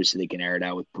 because obviously they can air it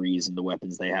out with Breeze and the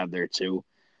weapons they have there too.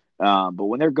 But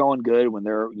when they're going good, when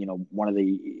they're, one of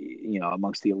the,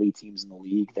 amongst the elite teams in the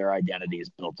league, their identity is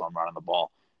built on running the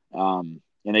ball. And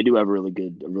they do have a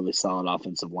really solid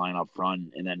offensive line up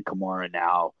front. And then Kamara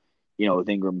now, with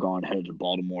Ingram gone, headed to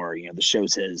Baltimore, the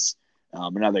show's his.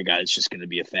 Another guy that's just going to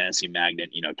be a fantasy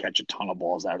magnet, catch a ton of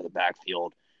balls out of the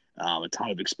backfield, a ton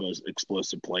of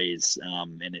explosive plays,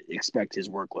 and expect his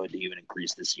workload to even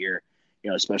increase this year,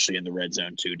 especially in the red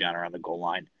zone too, down around the goal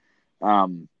line.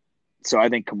 So I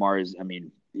think Kamara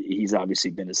he's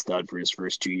obviously been a stud for his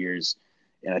first 2 years,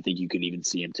 and I think you could even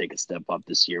see him take a step up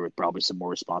this year with probably some more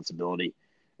responsibility.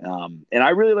 And I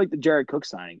really like the Jared Cook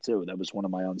signing too. That was one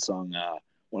of my unsung,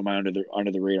 one of my under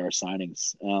the radar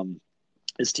signings.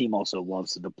 His team also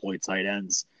loves to deploy tight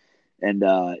ends, and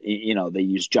they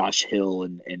used Josh Hill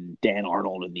and Dan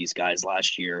Arnold and these guys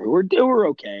last year who were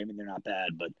okay. They're not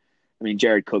bad, but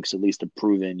Jared Cook's at least a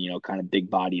proven, kind of big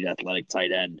bodied athletic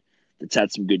tight end that's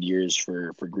had some good years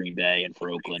for Green Bay and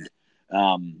for Oakland.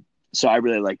 So I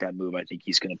really like that move. I think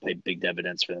he's going to pay big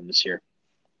dividends for them this year.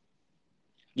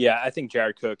 Yeah, I think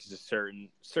Jared Cook is a certain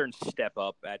step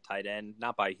up at tight end,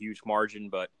 not by a huge margin,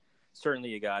 but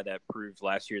certainly a guy that proved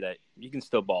last year that you can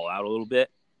still ball out a little bit.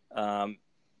 And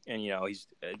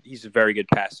he's a very good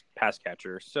pass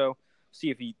catcher. So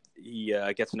see if he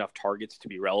gets enough targets to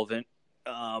be relevant.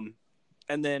 And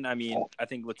then I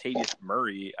think Latavius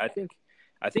Murray, I think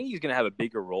he's going to have a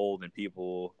bigger role than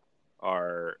people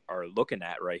are looking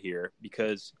at right here,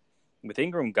 because with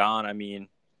Ingram gone,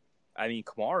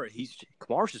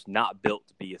 Kamara's just not built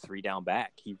to be a 3-down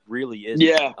back. He really isn't.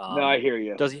 Yeah, no, I hear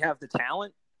you. Does he have the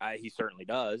talent? He certainly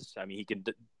does. He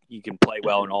can play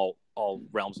well in all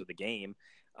realms of the game.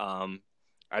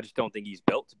 I just don't think he's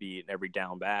built to be an every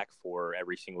down back for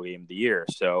every single game of the year.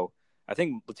 So I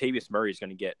think Latavius Murray is going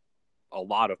to get a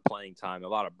lot of playing time, a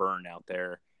lot of burn out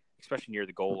there, especially near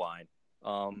the goal line.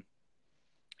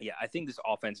 I think this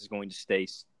offense is going to stay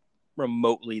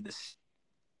remotely this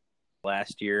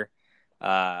last year,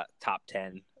 top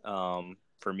 10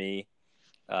 for me.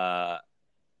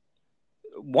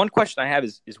 one question I have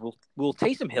is will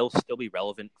Taysom Hill still be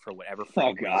relevant for whatever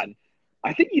reason?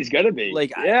 I think he's gonna be.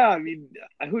 Like, I mean,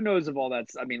 who knows if all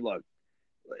that's? I mean, look,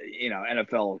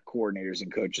 NFL coordinators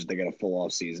and coaches, they got a full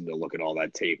off season to look at all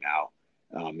that tape now,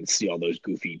 and see all those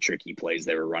goofy, tricky plays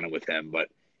they were running with him. But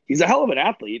he's a hell of an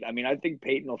athlete. I mean, I think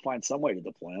Peyton will find some way to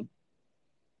deploy him.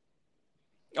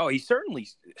 Oh, he's certainly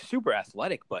super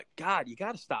athletic, but God, you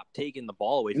got to stop taking the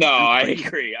ball away from I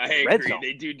agree.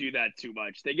 They do that too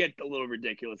much. They get a little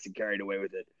ridiculous and carried away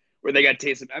with it. Where they got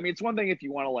Taysom. I mean, it's one thing if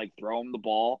you want to like throw him the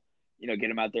ball,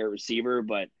 get him out there at receiver,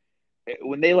 but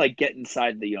when they like get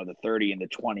inside the the 30 and the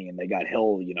 20, and they got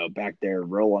Hill, back there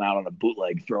rolling out on a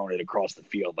bootleg, throwing it across the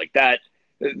field like that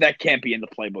can't be in the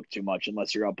playbook too much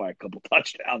unless you're up by a couple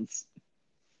touchdowns.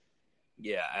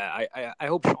 Yeah, I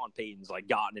hope Sean Payton's like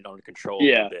gotten it under control a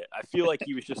little bit. I feel like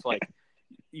he was like,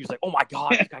 oh my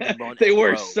God, this guy can run. They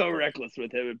were so reckless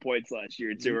with him in points last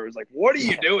year too. Where it was like, what are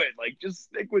you doing? Like, just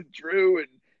stick with Drew and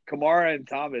Kamara and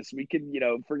Thomas. We can,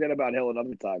 forget about Hill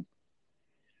another time.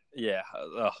 Yeah.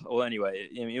 Well, anyway,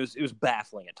 I mean, it was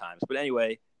baffling at times, but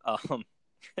anyway, I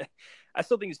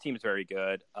still think this team is very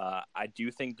good. I do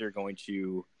think they're going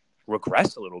to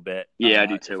regress a little bit. Yeah, I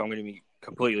do too. If I'm going to be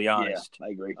completely honest. Yeah, I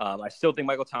agree. I still think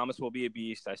Michael Thomas will be a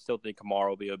beast. I still think Kamara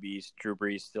will be a beast. Drew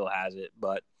Brees still has it,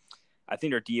 but I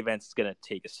think their defense is going to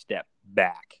take a step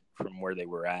back from where they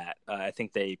were at. I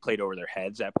think they played over their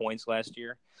heads at points last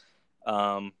year.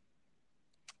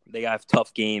 They have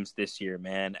tough games this year,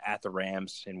 man. At the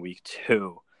Rams in week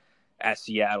 2, at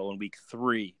Seattle in week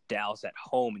 3, Dallas at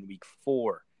home in week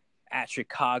 4, at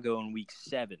Chicago in week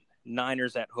 7.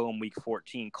 Niners at home week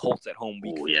 14, Colts at home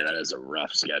week 15. Yeah, that is a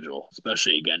rough schedule,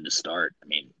 especially again to start. I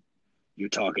mean, you're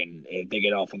talking if they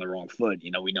get off on the wrong foot,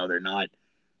 we know they're not.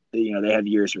 They have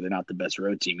years where they're not the best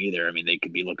road team either. I mean, they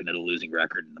could be looking at a losing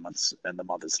record in the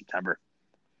month of September.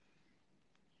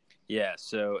 Yeah,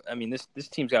 so I mean, this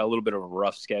team's got a little bit of a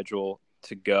rough schedule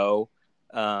to go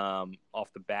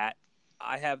off the bat.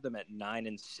 I have them at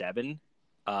 9-7.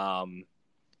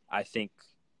 I think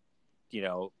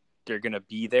they're going to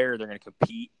be there. They're going to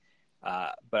compete.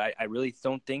 But I really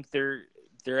don't think they're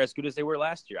as good as they were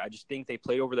last year. I just think they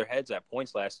played over their heads at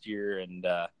points last year, and,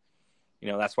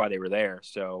 that's why they were there.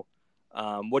 So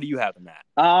what do you have them at?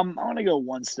 I want to go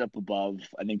one step above.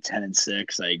 I think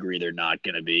 10-6. I agree they're not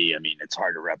going to be. I mean, it's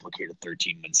hard to replicate a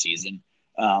 13-win season.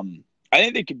 I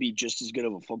think they could be just as good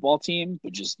of a football team,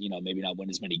 but just, maybe not win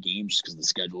as many games because the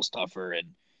schedule's tougher. And,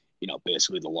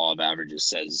 basically the law of averages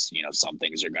says, some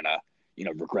things are going to,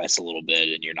 regress a little bit,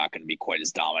 and you're not going to be quite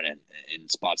as dominant in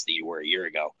spots that you were a year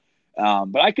ago.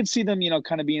 But I could see them,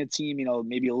 kind of being a team,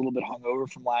 maybe a little bit hungover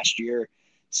from last year,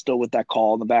 still with that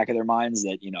call in the back of their minds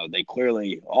that, they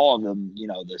clearly, all of them,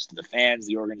 the fans,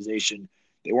 the organization,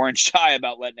 they weren't shy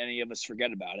about letting any of us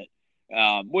forget about it,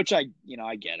 which I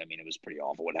get. I mean, it was pretty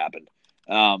awful what happened.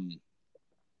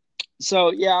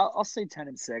 So, yeah, I'll say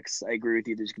 10-6. I agree with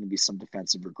you. There's going to be some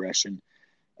defensive regression.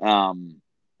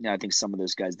 I think some of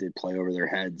those guys did play over their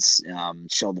heads.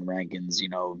 Sheldon Rankins,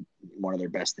 one of their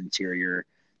best interior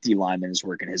D linemen is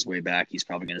working his way back. He's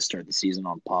probably going to start the season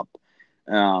on PUP.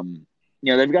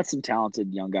 They've got some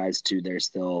talented young guys too. There's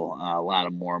still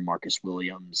Lattimore, Marcus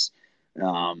Williams,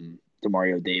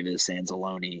 Demario Davis,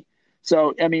 Anzalone.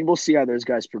 So, I mean, we'll see how those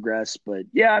guys progress. But,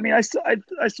 yeah, I mean, I still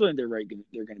think they're right.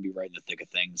 They're going to be right in the thick of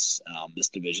things. This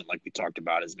division, like we talked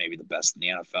about, is maybe the best in the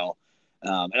NFL.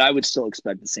 And I would still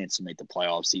expect the Saints to make the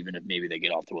playoffs, even if maybe they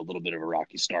get off to a little bit of a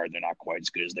rocky start. They're not quite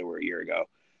as good as they were a year ago.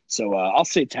 So I'll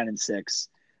say 10-6.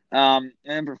 And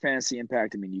then for fantasy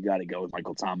impact, I mean, you got to go with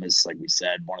Michael Thomas, like we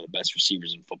said, one of the best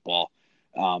receivers in football.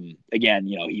 Again,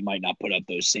 he might not put up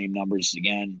those same numbers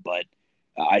again, but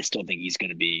I still think he's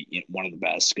going to be one of the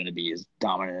best, going to be as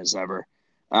dominant as ever.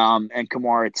 And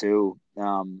Kamara too.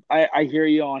 I hear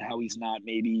you on how he's not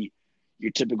maybe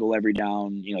your typical every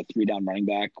down, 3-down running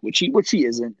back, which he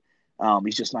isn't.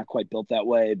 He's just not quite built that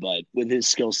way. But with his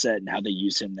skill set and how they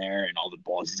use him there and all the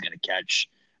balls he's going to catch,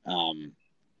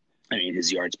 I mean,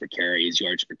 his yards per carry, his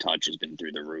yards per touch has been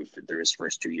through the roof through his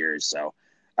first 2 years. So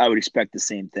I would expect the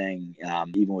same thing,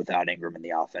 even without Ingram in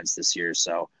the offense this year.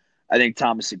 So I think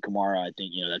Thomas and Kamara, I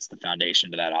think, that's the foundation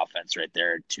to that offense right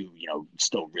there. Two,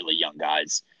 still really young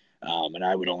guys. And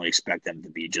I would only expect them to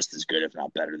be just as good, if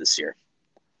not better, this year.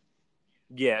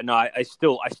 Yeah, no, I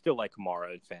still like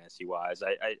Kamara fantasy wise.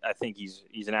 I think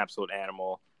he's an absolute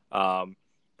animal.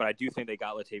 But I do think they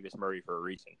got Latavius Murray for a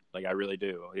reason. Like, I really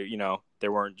do. They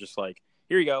weren't just like,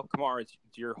 here you go, Kamara, it's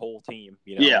your whole team.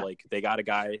 Like they got a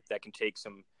guy that can take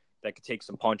some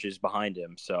punches behind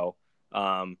him. So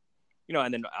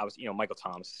And then Michael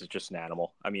Thomas is just an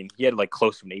animal. I mean, he had like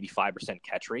close to an 85%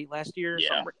 catch rate last year,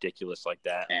 something ridiculous like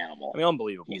that. Animal. I mean,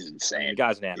 unbelievable. He's insane. The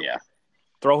guy's an animal. Yeah.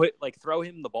 Throw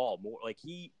him the ball more. Like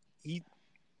he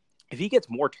if he gets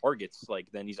more targets like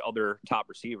than these other top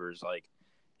receivers, like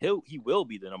he will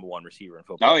be the number one receiver in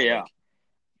football. Oh yeah. Like,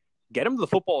 get him to the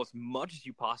football as much as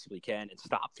you possibly can, and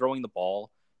stop throwing the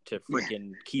ball to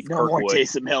freaking Keith Kirkwood. More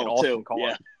Taysom Hill too.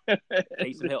 Yeah.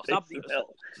 Taysom Hill.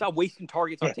 Stop wasting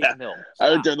targets on Taysom Hill.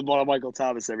 I would throw the ball to Michael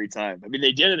Thomas every time. I mean,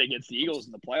 they did it against the Eagles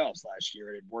in the playoffs last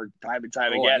year. It worked time and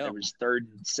time again. There was 3rd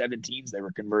and 17s they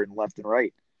were converting left and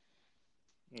right.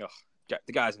 Ugh,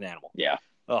 the guy's an animal. Yeah.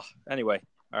 Anyway,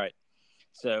 all right.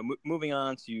 So moving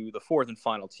on to the 4th and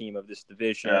final team of this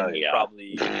division,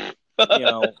 probably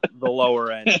the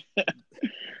lower end.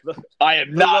 I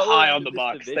am not high on the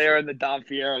Bucs. They are in the Dom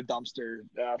Fiero dumpster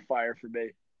fire for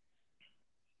me.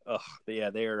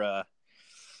 They're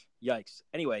yikes.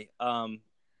 Anyway,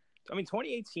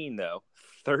 2018 though,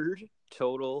 3rd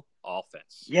total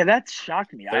offense. Yeah, that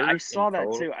shocked me. I saw that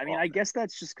too. Offense. I mean, I guess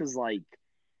that's just because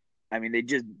they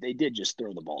did just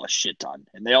throw the ball a shit ton,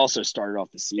 and they also started off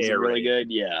the season really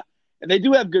good. Yeah, and they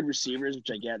do have good receivers,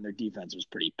 which I get, and their defense was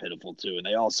pretty pitiful too. And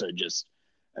they also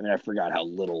I forgot how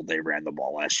little they ran the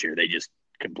ball last year. They just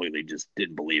completely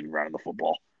didn't believe in running the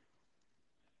football.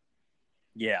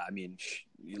 Yeah, I mean,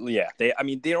 they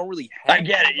don't really have. I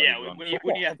get it. Yeah, when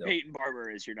you have Peyton Barber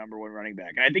as your number one running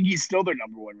back, and I think he's still their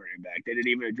number one running back. They didn't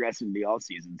even address him in the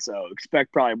offseason, so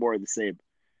expect probably more of the same.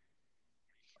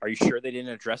 Are you sure they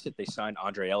didn't address it? They signed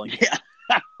Andre Ellington.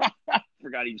 Yeah,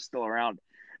 forgot he was still around.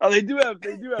 Oh, they do have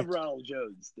Ronald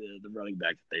Jones, the running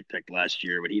back that they picked last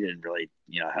year, but he didn't really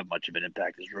have much of an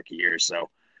impact his rookie year. So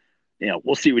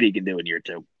we'll see what he can do in year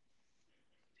 2.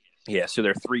 Yeah, so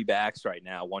they're 3 backs right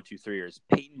now. 1, 2, 3 is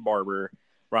Peyton Barber,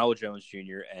 Ronald Jones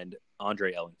Jr., and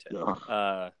Andre Ellington.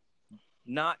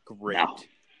 Not great. No,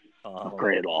 not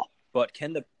great at all. But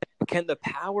can the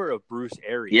power of Bruce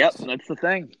Arians? Yep, that's the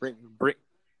thing.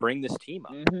 Bring this team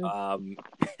up.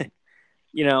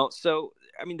 Mm-hmm. So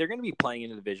I mean, they're going to be playing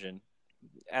in a division,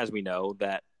 as we know,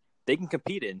 that they can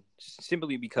compete in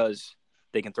simply because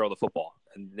they can throw the football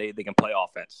and they can play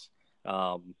offense.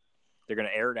 They're going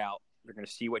to air it out. They're going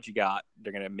to see what you got.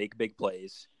 They're going to make big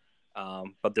plays.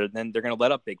 But they're going to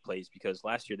let up big plays because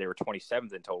last year they were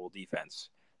 27th in total defense.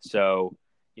 So,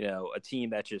 a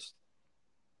team that just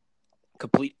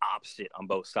complete opposite on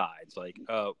both sides. Like,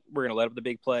 we're going to let up the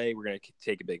big play. We're going to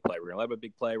take a big play. We're going to let up a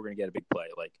big play. We're going to get a big play.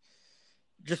 Like,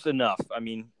 just enough. I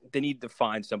mean, they need to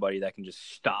find somebody that can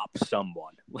just stop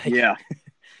someone. Like, yeah.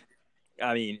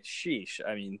 I mean, sheesh.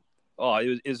 I mean,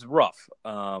 it was rough.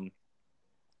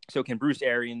 So can Bruce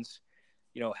Arians,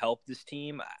 help this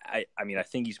team? I mean, I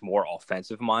think he's more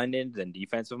offensive minded than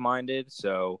defensive minded.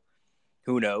 So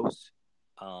who knows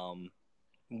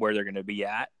where they're going to be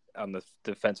at on the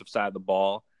defensive side of the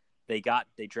ball. They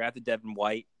drafted Devin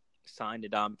White, signed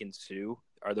Ndamukong Suh.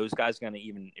 Are those guys going to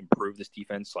even improve this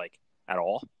defense at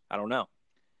all? I don't know.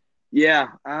 Yeah.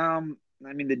 I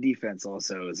mean, the defense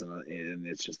also and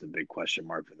it's just a big question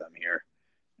mark for them here.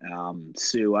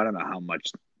 Suh, I don't know how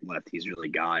much left he's really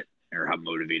got or how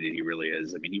motivated he really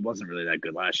is. I mean, he wasn't really that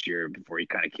good last year before he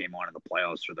kind of came on in the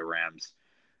playoffs for the Rams.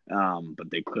 But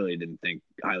they clearly didn't think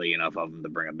highly enough of him to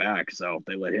bring him back. So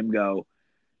they let him go.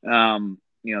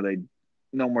 They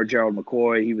no more Gerald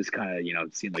McCoy. He was kind of,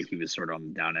 it seemed like he was sort of on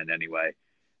the down end anyway.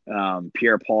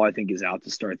 Pierre Paul, I think, is out to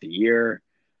start the year.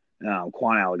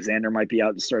 Quan Alexander might be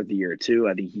out to start the year too.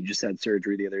 I think he just had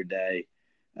surgery the other day.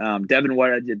 Devin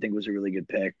White, I did think was a really good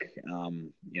pick.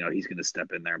 He's going to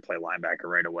step in there and play linebacker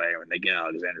right away. When they get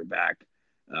Alexander back,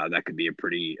 that could be a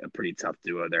pretty tough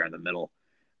duo there in the middle.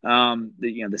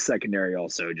 The secondary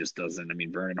also just doesn't. I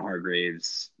mean, Vernon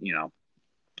Hargraves,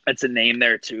 that's a name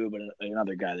there too, but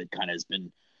another guy that kind of has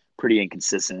been pretty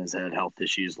inconsistent, has had health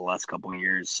issues the last couple of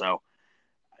years. So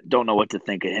don't know what to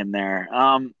think of him there.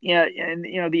 And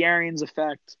the Arians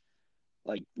effect.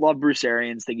 Like, love Bruce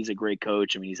Arians, think he's a great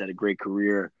coach. I mean, he's had a great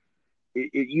career.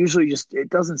 It usually it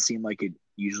doesn't seem like it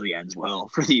usually ends well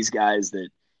for these guys that,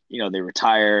 they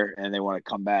retire and they want to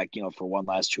come back, for one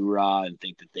last hoorah and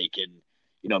think that they can,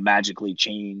 magically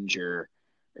change or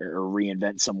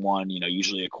reinvent someone,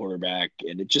 usually a quarterback.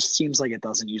 And it just seems like it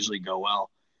doesn't usually go well.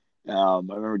 I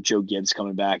remember Joe Gibbs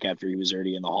coming back after he was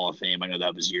already in the Hall of Fame. I know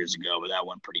that was years ago, but that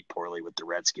went pretty poorly with the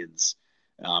Redskins.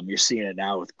 You're seeing it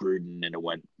now with Gruden, and it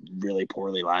went really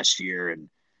poorly last year, and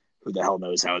who the hell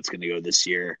knows how it's going to go this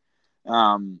year.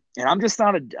 And I'm just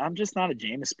not a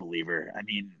Jameis believer. I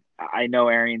mean, I know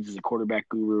Arians is a quarterback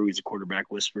guru, he's a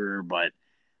quarterback whisperer, but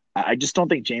I just don't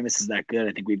think Jameis is that good.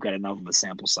 I think we've got enough of a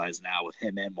sample size now with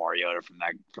him and Mariota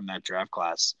from that draft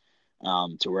class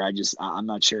to where I'm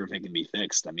not sure if it can be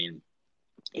fixed. I mean,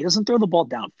 he doesn't throw the ball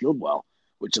downfield well,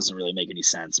 which doesn't really make any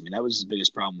sense. I mean, that was his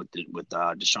biggest problem with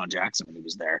Deshaun Jackson when he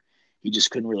was there. He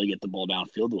just couldn't really get the ball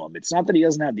downfield to him. It's not that he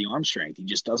doesn't have the arm strength; he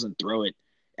just doesn't throw it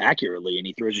accurately, and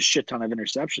he throws a shit ton of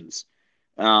interceptions.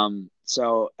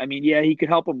 So I mean, yeah, he could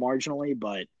help him marginally,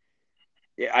 but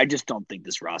I just don't think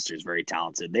this roster is very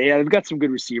talented. They've got some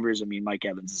good receivers. I mean, Mike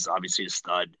Evans is obviously a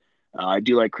stud. I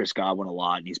do like Chris Godwin a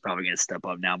lot, and he's probably going to step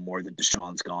up now more than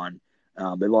Deshaun's gone.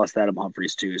 They lost Adam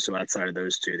Humphries too, so outside of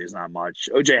those two, there's not much.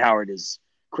 OJ Howard is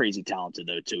crazy talented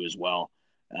though too as well.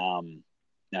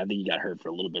 I think he got hurt for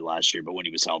a little bit last year, but when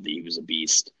he was healthy, he was a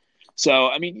beast. So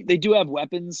I mean, they do have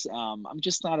weapons. I'm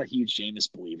just not a huge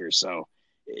Jameis believer, so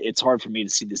it's hard for me to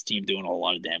see this team doing a whole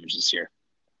lot of damage this year.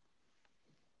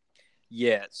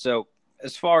 Yeah. So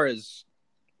as far as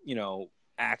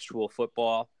actual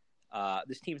football,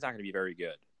 this team's not going to be very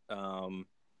good.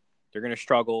 They're going to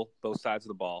struggle both sides of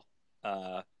the ball.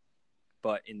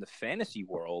 But in the fantasy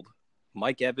world,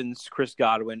 Mike Evans, Chris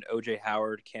Godwin, OJ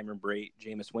Howard, Cameron Brate,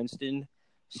 Jameis Winston,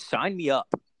 sign me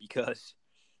up because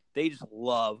they just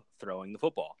love throwing the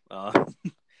football.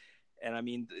 And I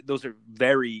mean, those are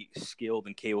very skilled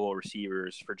and capable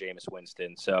receivers for Jameis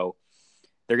Winston. So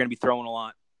they're going to be throwing a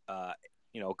lot,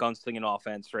 gunslinging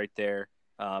offense right there.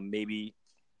 Maybe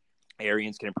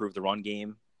Arians can improve the run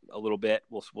game a little bit.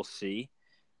 We'll see.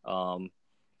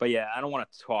 But yeah, I don't want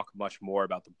to talk much more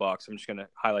about the Bucs. I'm just going to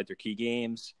highlight their key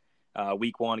games.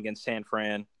 Week 1 against San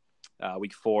Fran,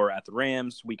 Week 4 at the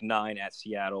Rams, Week 9 at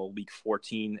Seattle, Week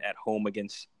 14 at home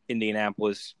against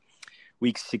Indianapolis,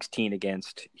 Week 16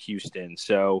 against Houston.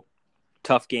 So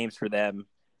tough games for them.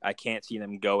 I can't see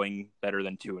them going better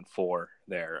than 2-4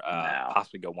 there.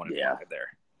 Possibly go 1-5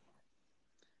 there.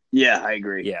 Yeah, I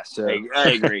agree. Yeah, so I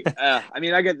agree. I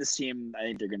mean, I got this team. I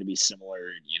think they're going to be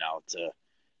similar, to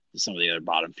some of the other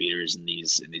bottom feeders in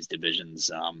these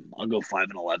divisions. I'll go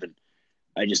 5-11.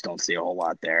 I just don't see a whole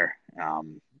lot there.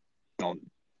 Don't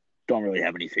really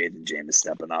have any faith in Jameis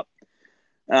stepping up.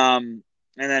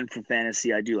 And then for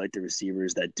fantasy, I do like the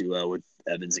receivers, that duo with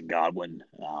Evans and Godwin.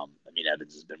 I mean,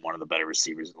 Evans has been one of the better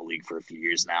receivers in the league for a few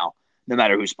years now, no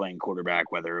matter who's playing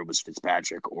quarterback, whether it was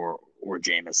Fitzpatrick or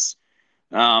Jameis.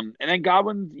 And then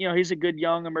Godwin, he's a good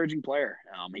young emerging player.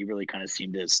 He really kind of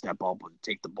seemed to step up and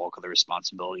take the bulk of the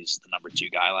responsibilities as the number 2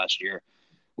 guy last year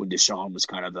when Deshaun was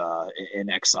kind of in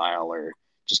exile or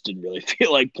just didn't really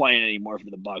feel like playing anymore for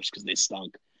the Bucs because they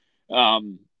stunk.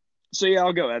 So yeah,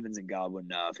 I'll go Evans and Godwin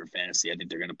for fantasy. I think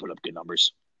they're going to put up good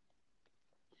numbers.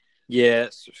 Yeah,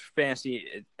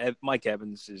 fantasy. Mike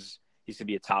Evans he's going to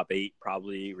be a top 8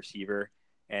 probably receiver,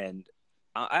 and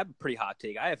I have a pretty hot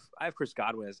take. I have Chris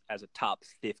Godwin as a top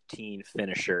 15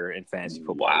 finisher in fantasy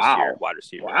football this year, wide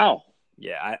receiver. Wow.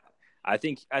 Yeah, I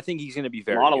think he's going to be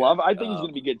very a lot of good. love. I think he's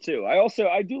going to be good too.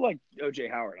 I do like OJ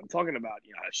Howard. I'm talking about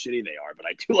how shitty they are, but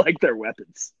I do like their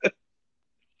weapons.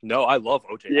 No, I love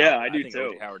OJ. Yeah, Howard. I do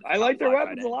too. I like their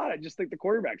weapons a lot. I just think the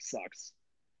quarterback sucks.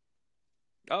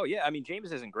 Oh yeah, I mean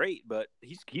Jameis isn't great, but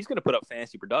he's going to put up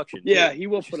fantasy production. Yeah, he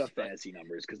will put up fantasy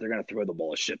numbers because they're going to throw the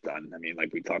ball a shit ton. I mean,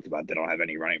 like we talked about, they don't have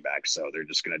any running backs, so they're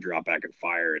just going to drop back and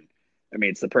fire. And I mean,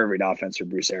 it's the perfect offense for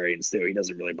Bruce Arians too. He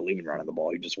doesn't really believe in running the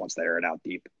ball; he just wants to air it out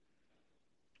deep.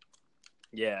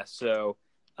 Yeah. So,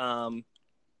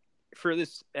 for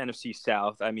this NFC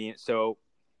South, I mean,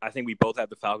 I think we both have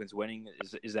the Falcons winning.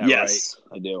 Is that right? Yes,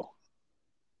 I do.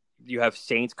 You have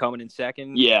Saints coming in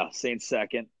second? Yeah, Saints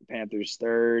second, Panthers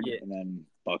third, and then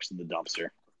Bucs in the dumpster.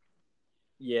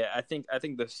 Yeah, I think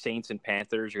the Saints and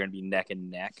Panthers are going to be neck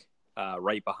and neck,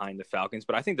 right behind the Falcons.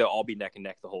 But I think they'll all be neck and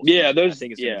neck the whole season. Yeah, I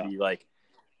think it's going to be like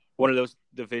one of those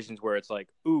divisions where it's like,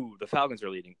 ooh, the Falcons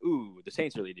are leading, ooh, the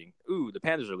Saints are leading, ooh, the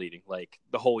Panthers are leading, like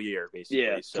the whole year basically.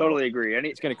 Yeah, so totally agree.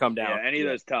 It's going to come down. Yeah, any of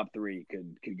those top 3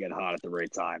 could get hot at the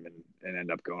right time and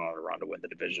end up going on a run to win the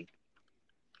division.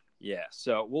 Yeah,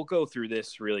 so we'll go through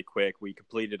this really quick. We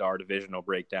completed our divisional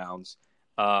breakdowns.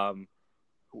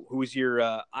 Who's your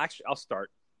actually, I'll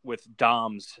start with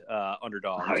Dom's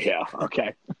underdog. Oh, yeah,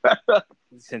 okay.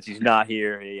 Since he's not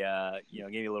here, he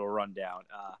gave me a little rundown.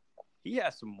 He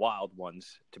has some wild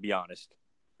ones, to be honest.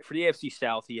 For the AFC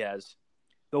South, he has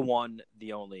the one,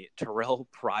 the only, Terrell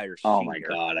Pryor Sr. Oh, my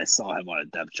God. I saw him on a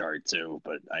depth chart, too,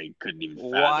 but I couldn't even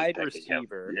fathom wide picking him.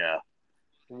 receiver. Yeah.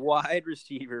 Wide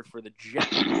receiver for the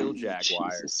Jacksonville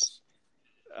Jaguars.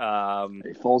 Hey,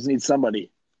 Foles needs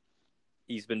somebody.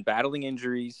 He's been battling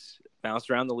injuries, bounced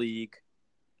around the league.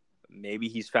 Maybe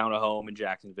he's found a home in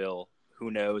Jacksonville. Who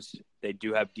knows? They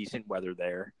do have decent weather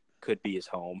there. Could be his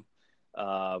home.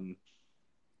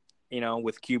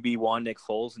 With QB1 Nick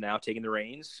Foles now taking the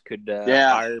reins, could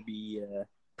Pryor be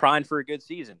primed for a good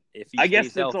season. If he I stays guess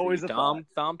that's healthy. always a thought.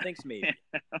 Dom thinks maybe.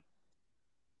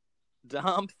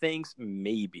 Dom thinks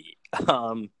maybe.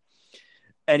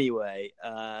 Anyway,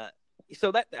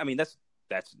 so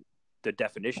that's the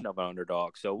definition of an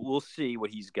underdog. So we'll see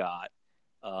what he's got.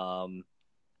 For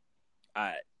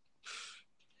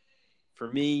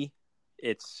me,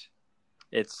 it's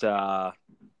I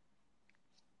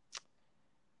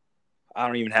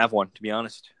don't even have one, to be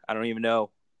honest. I don't even know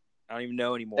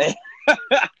anymore.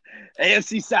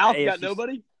 AFC South got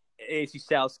nobody. AFC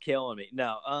South's killing me.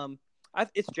 No,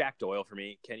 it's Jack Doyle for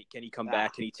me. Can he come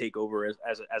back? Can he take over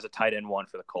as a tight end one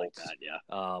for the Colts? Oh God, yeah.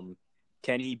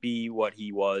 Can he be what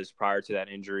he was prior to that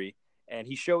injury? And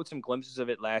he showed some glimpses of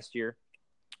it last year.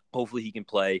 Hopefully, he can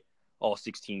play all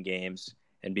 16 games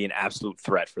and be an absolute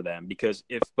threat for them. Because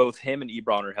if both him and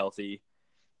Ebron are healthy,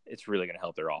 it's really going to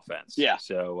help their offense. Yeah.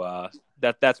 So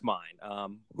that's mine.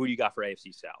 Who do you got for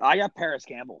AFC South? I got Paris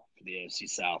Campbell for the AFC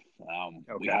South.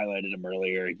 Okay. We highlighted him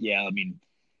earlier. Yeah, I mean,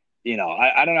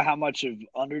 I don't know how much of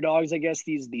underdogs, I guess,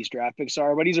 these draft picks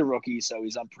are, but he's a rookie, so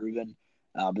he's unproven.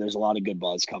 But there's a lot of good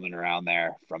buzz coming around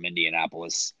there from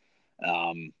Indianapolis.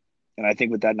 And I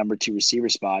think with that number 2 receiver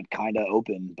spot kind of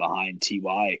open behind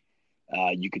T.Y.,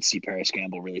 you could see Paris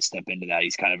Campbell really step into that.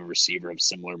 He's kind of a receiver of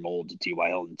similar mold to T.Y.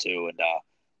 Hilton too, and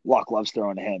Luck loves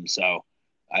throwing to him. So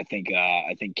I think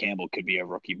Campbell could be a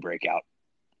rookie breakout.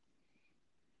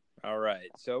 All right.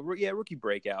 So yeah, rookie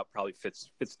breakout probably fits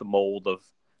the mold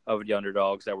of the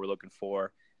underdogs that we're looking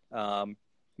for.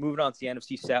 Moving on to the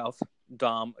NFC South,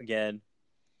 Dom again,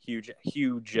 huge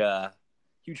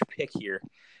pick here.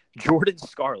 Jordan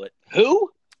Scarlett.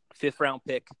 Who? 5th round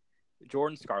pick.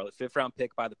 Jordan Scarlett, 5th round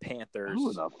pick by the Panthers.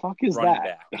 Who the fuck is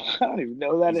that? I don't even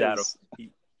know who that is.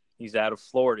 He's out of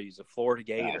Florida. He's a Florida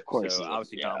Gator. Of course, so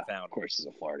obviously Dom found him. Of course, he's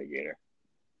a Florida Gator.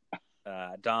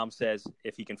 Dom says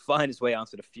if he can find his way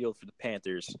onto the field for the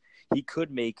Panthers, he could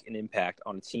make an impact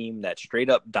on a team that straight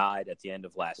up died at the end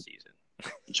of last season.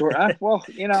 Sure. Well,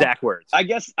 exact words. I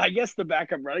guess the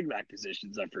backup running back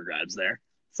position's up for grabs there.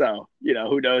 So,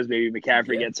 who knows? Maybe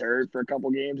McCaffrey gets hurt for a couple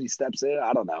games. He steps in.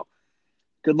 I don't know.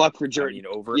 Good luck for Jordan.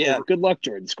 Good luck,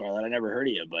 Jordan Scarlett. I never heard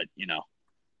of you, but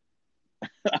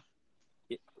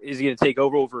Is he going to take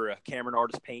over Cameron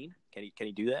Artis-Payne? Can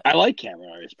he do that? I like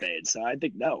Cameron Artis-Payne, so I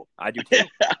think no. I do too.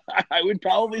 I would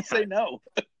probably say no.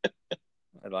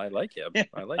 I like him.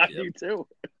 I do too.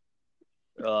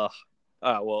 Well,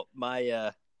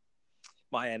 my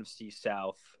NFC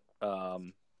South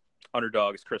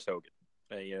underdog is Chris Hogan.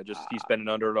 He's been an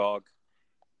underdog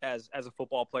as a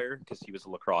football player because he was a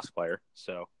lacrosse player.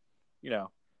 So,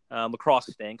 lacrosse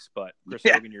stinks, but Chris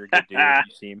Hogan, you're a good dude.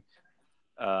 You seem.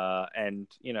 And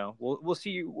we'll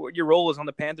see what your role is on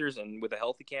the Panthers, and with a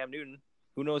healthy Cam Newton,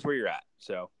 who knows where you're at.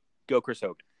 So go Chris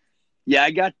Hogan. Yeah,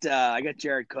 I got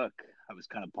Jared Cook. I was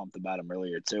kind of pumped about him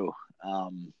earlier too.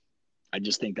 I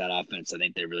just think that offense, I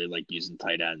think they really like using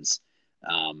tight ends.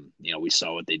 We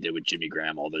saw what they did with Jimmy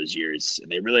Graham all those years,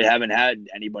 and they really haven't had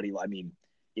anybody. I mean,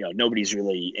 nobody's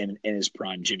really in his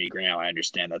prime Jimmy Graham. I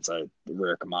understand that's a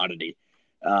rare commodity.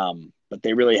 But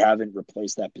they really haven't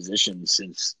replaced that position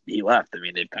since he left. I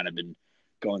mean, they've kind of been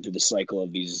going through the cycle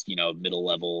of these, middle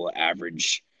level,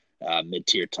 average,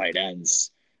 mid-tier tight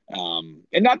ends. And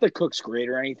not that Cook's great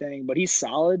or anything, but he's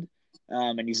solid.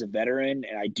 And he's a veteran.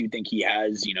 And I do think he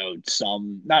has,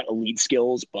 some not elite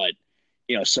skills, but,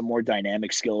 some more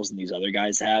dynamic skills than these other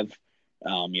guys have.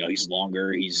 He's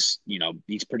longer. He's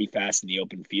pretty fast in the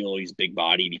open field. He's big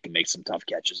bodied. He can make some tough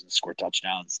catches and score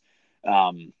touchdowns.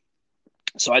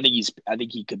 So I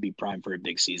think he could be primed for a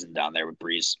big season down there with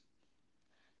Breeze.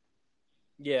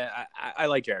 Yeah, I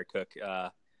like Jared Cook.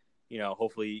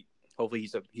 Hopefully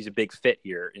he's a big fit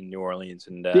here in New Orleans,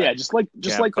 and just like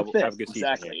the fit. Have a good season.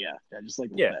 Exactly. Yeah, just like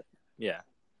the fit.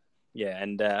 Yeah.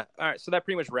 And all right, so that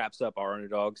pretty much wraps up our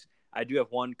underdogs. I do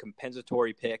have one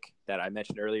compensatory pick that I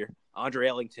mentioned earlier. Andre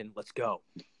Ellington, let's go.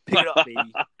 Pick it up,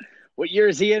 baby. What year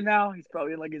is he in now? He's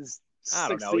probably in like his I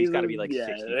don't know. He's got to be like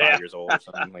 65 years old or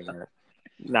something like that.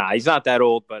 Nah, he's not that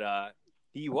old, but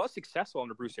he was successful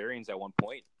under Bruce Arians at one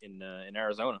point in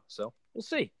Arizona. So we'll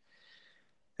see.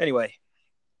 Anyway,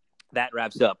 that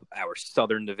wraps up our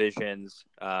Southern divisions.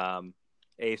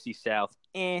 AFC South,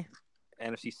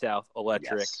 NFC South,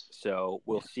 electric. Yes. So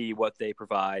we'll see what they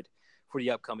provide for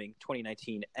the upcoming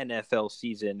 2019 NFL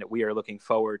season. We are looking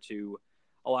forward to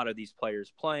a lot of these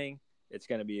players playing. It's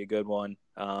going to be a good one.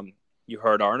 You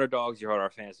heard our underdogs. You heard our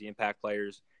fantasy impact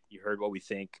players. You heard what we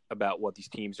think about what these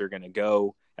teams are going to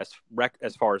go as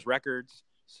far as records.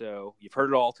 So you've heard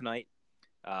it all tonight.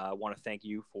 I want to thank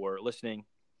you for listening.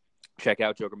 Check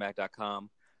out jokermac.com.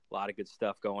 A lot of good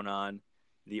stuff going on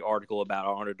the article about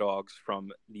our underdogs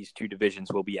from these two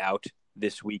divisions will be out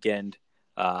this weekend.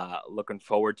 Looking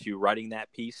forward to writing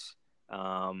that piece.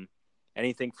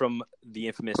 Anything from the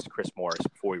infamous Chris Morris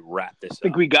before we wrap this up? I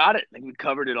think we got it. I think we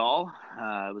covered it all.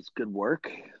 It was good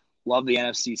work. Love the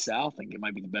NFC South. I think it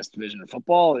might be the best division in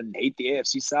football, and hate the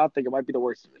AFC South. I think it might be the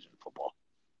worst division in football.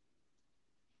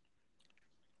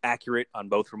 Accurate on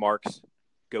both remarks.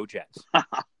 Go Jets.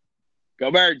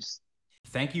 Go Birds.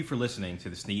 Thank you for listening to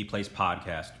the Sneaky Place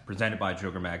podcast presented by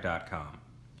JokerMag.com.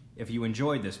 If you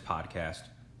enjoyed this podcast,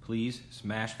 please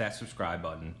smash that subscribe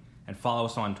button and follow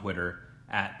us on Twitter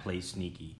 @PlaySneaky.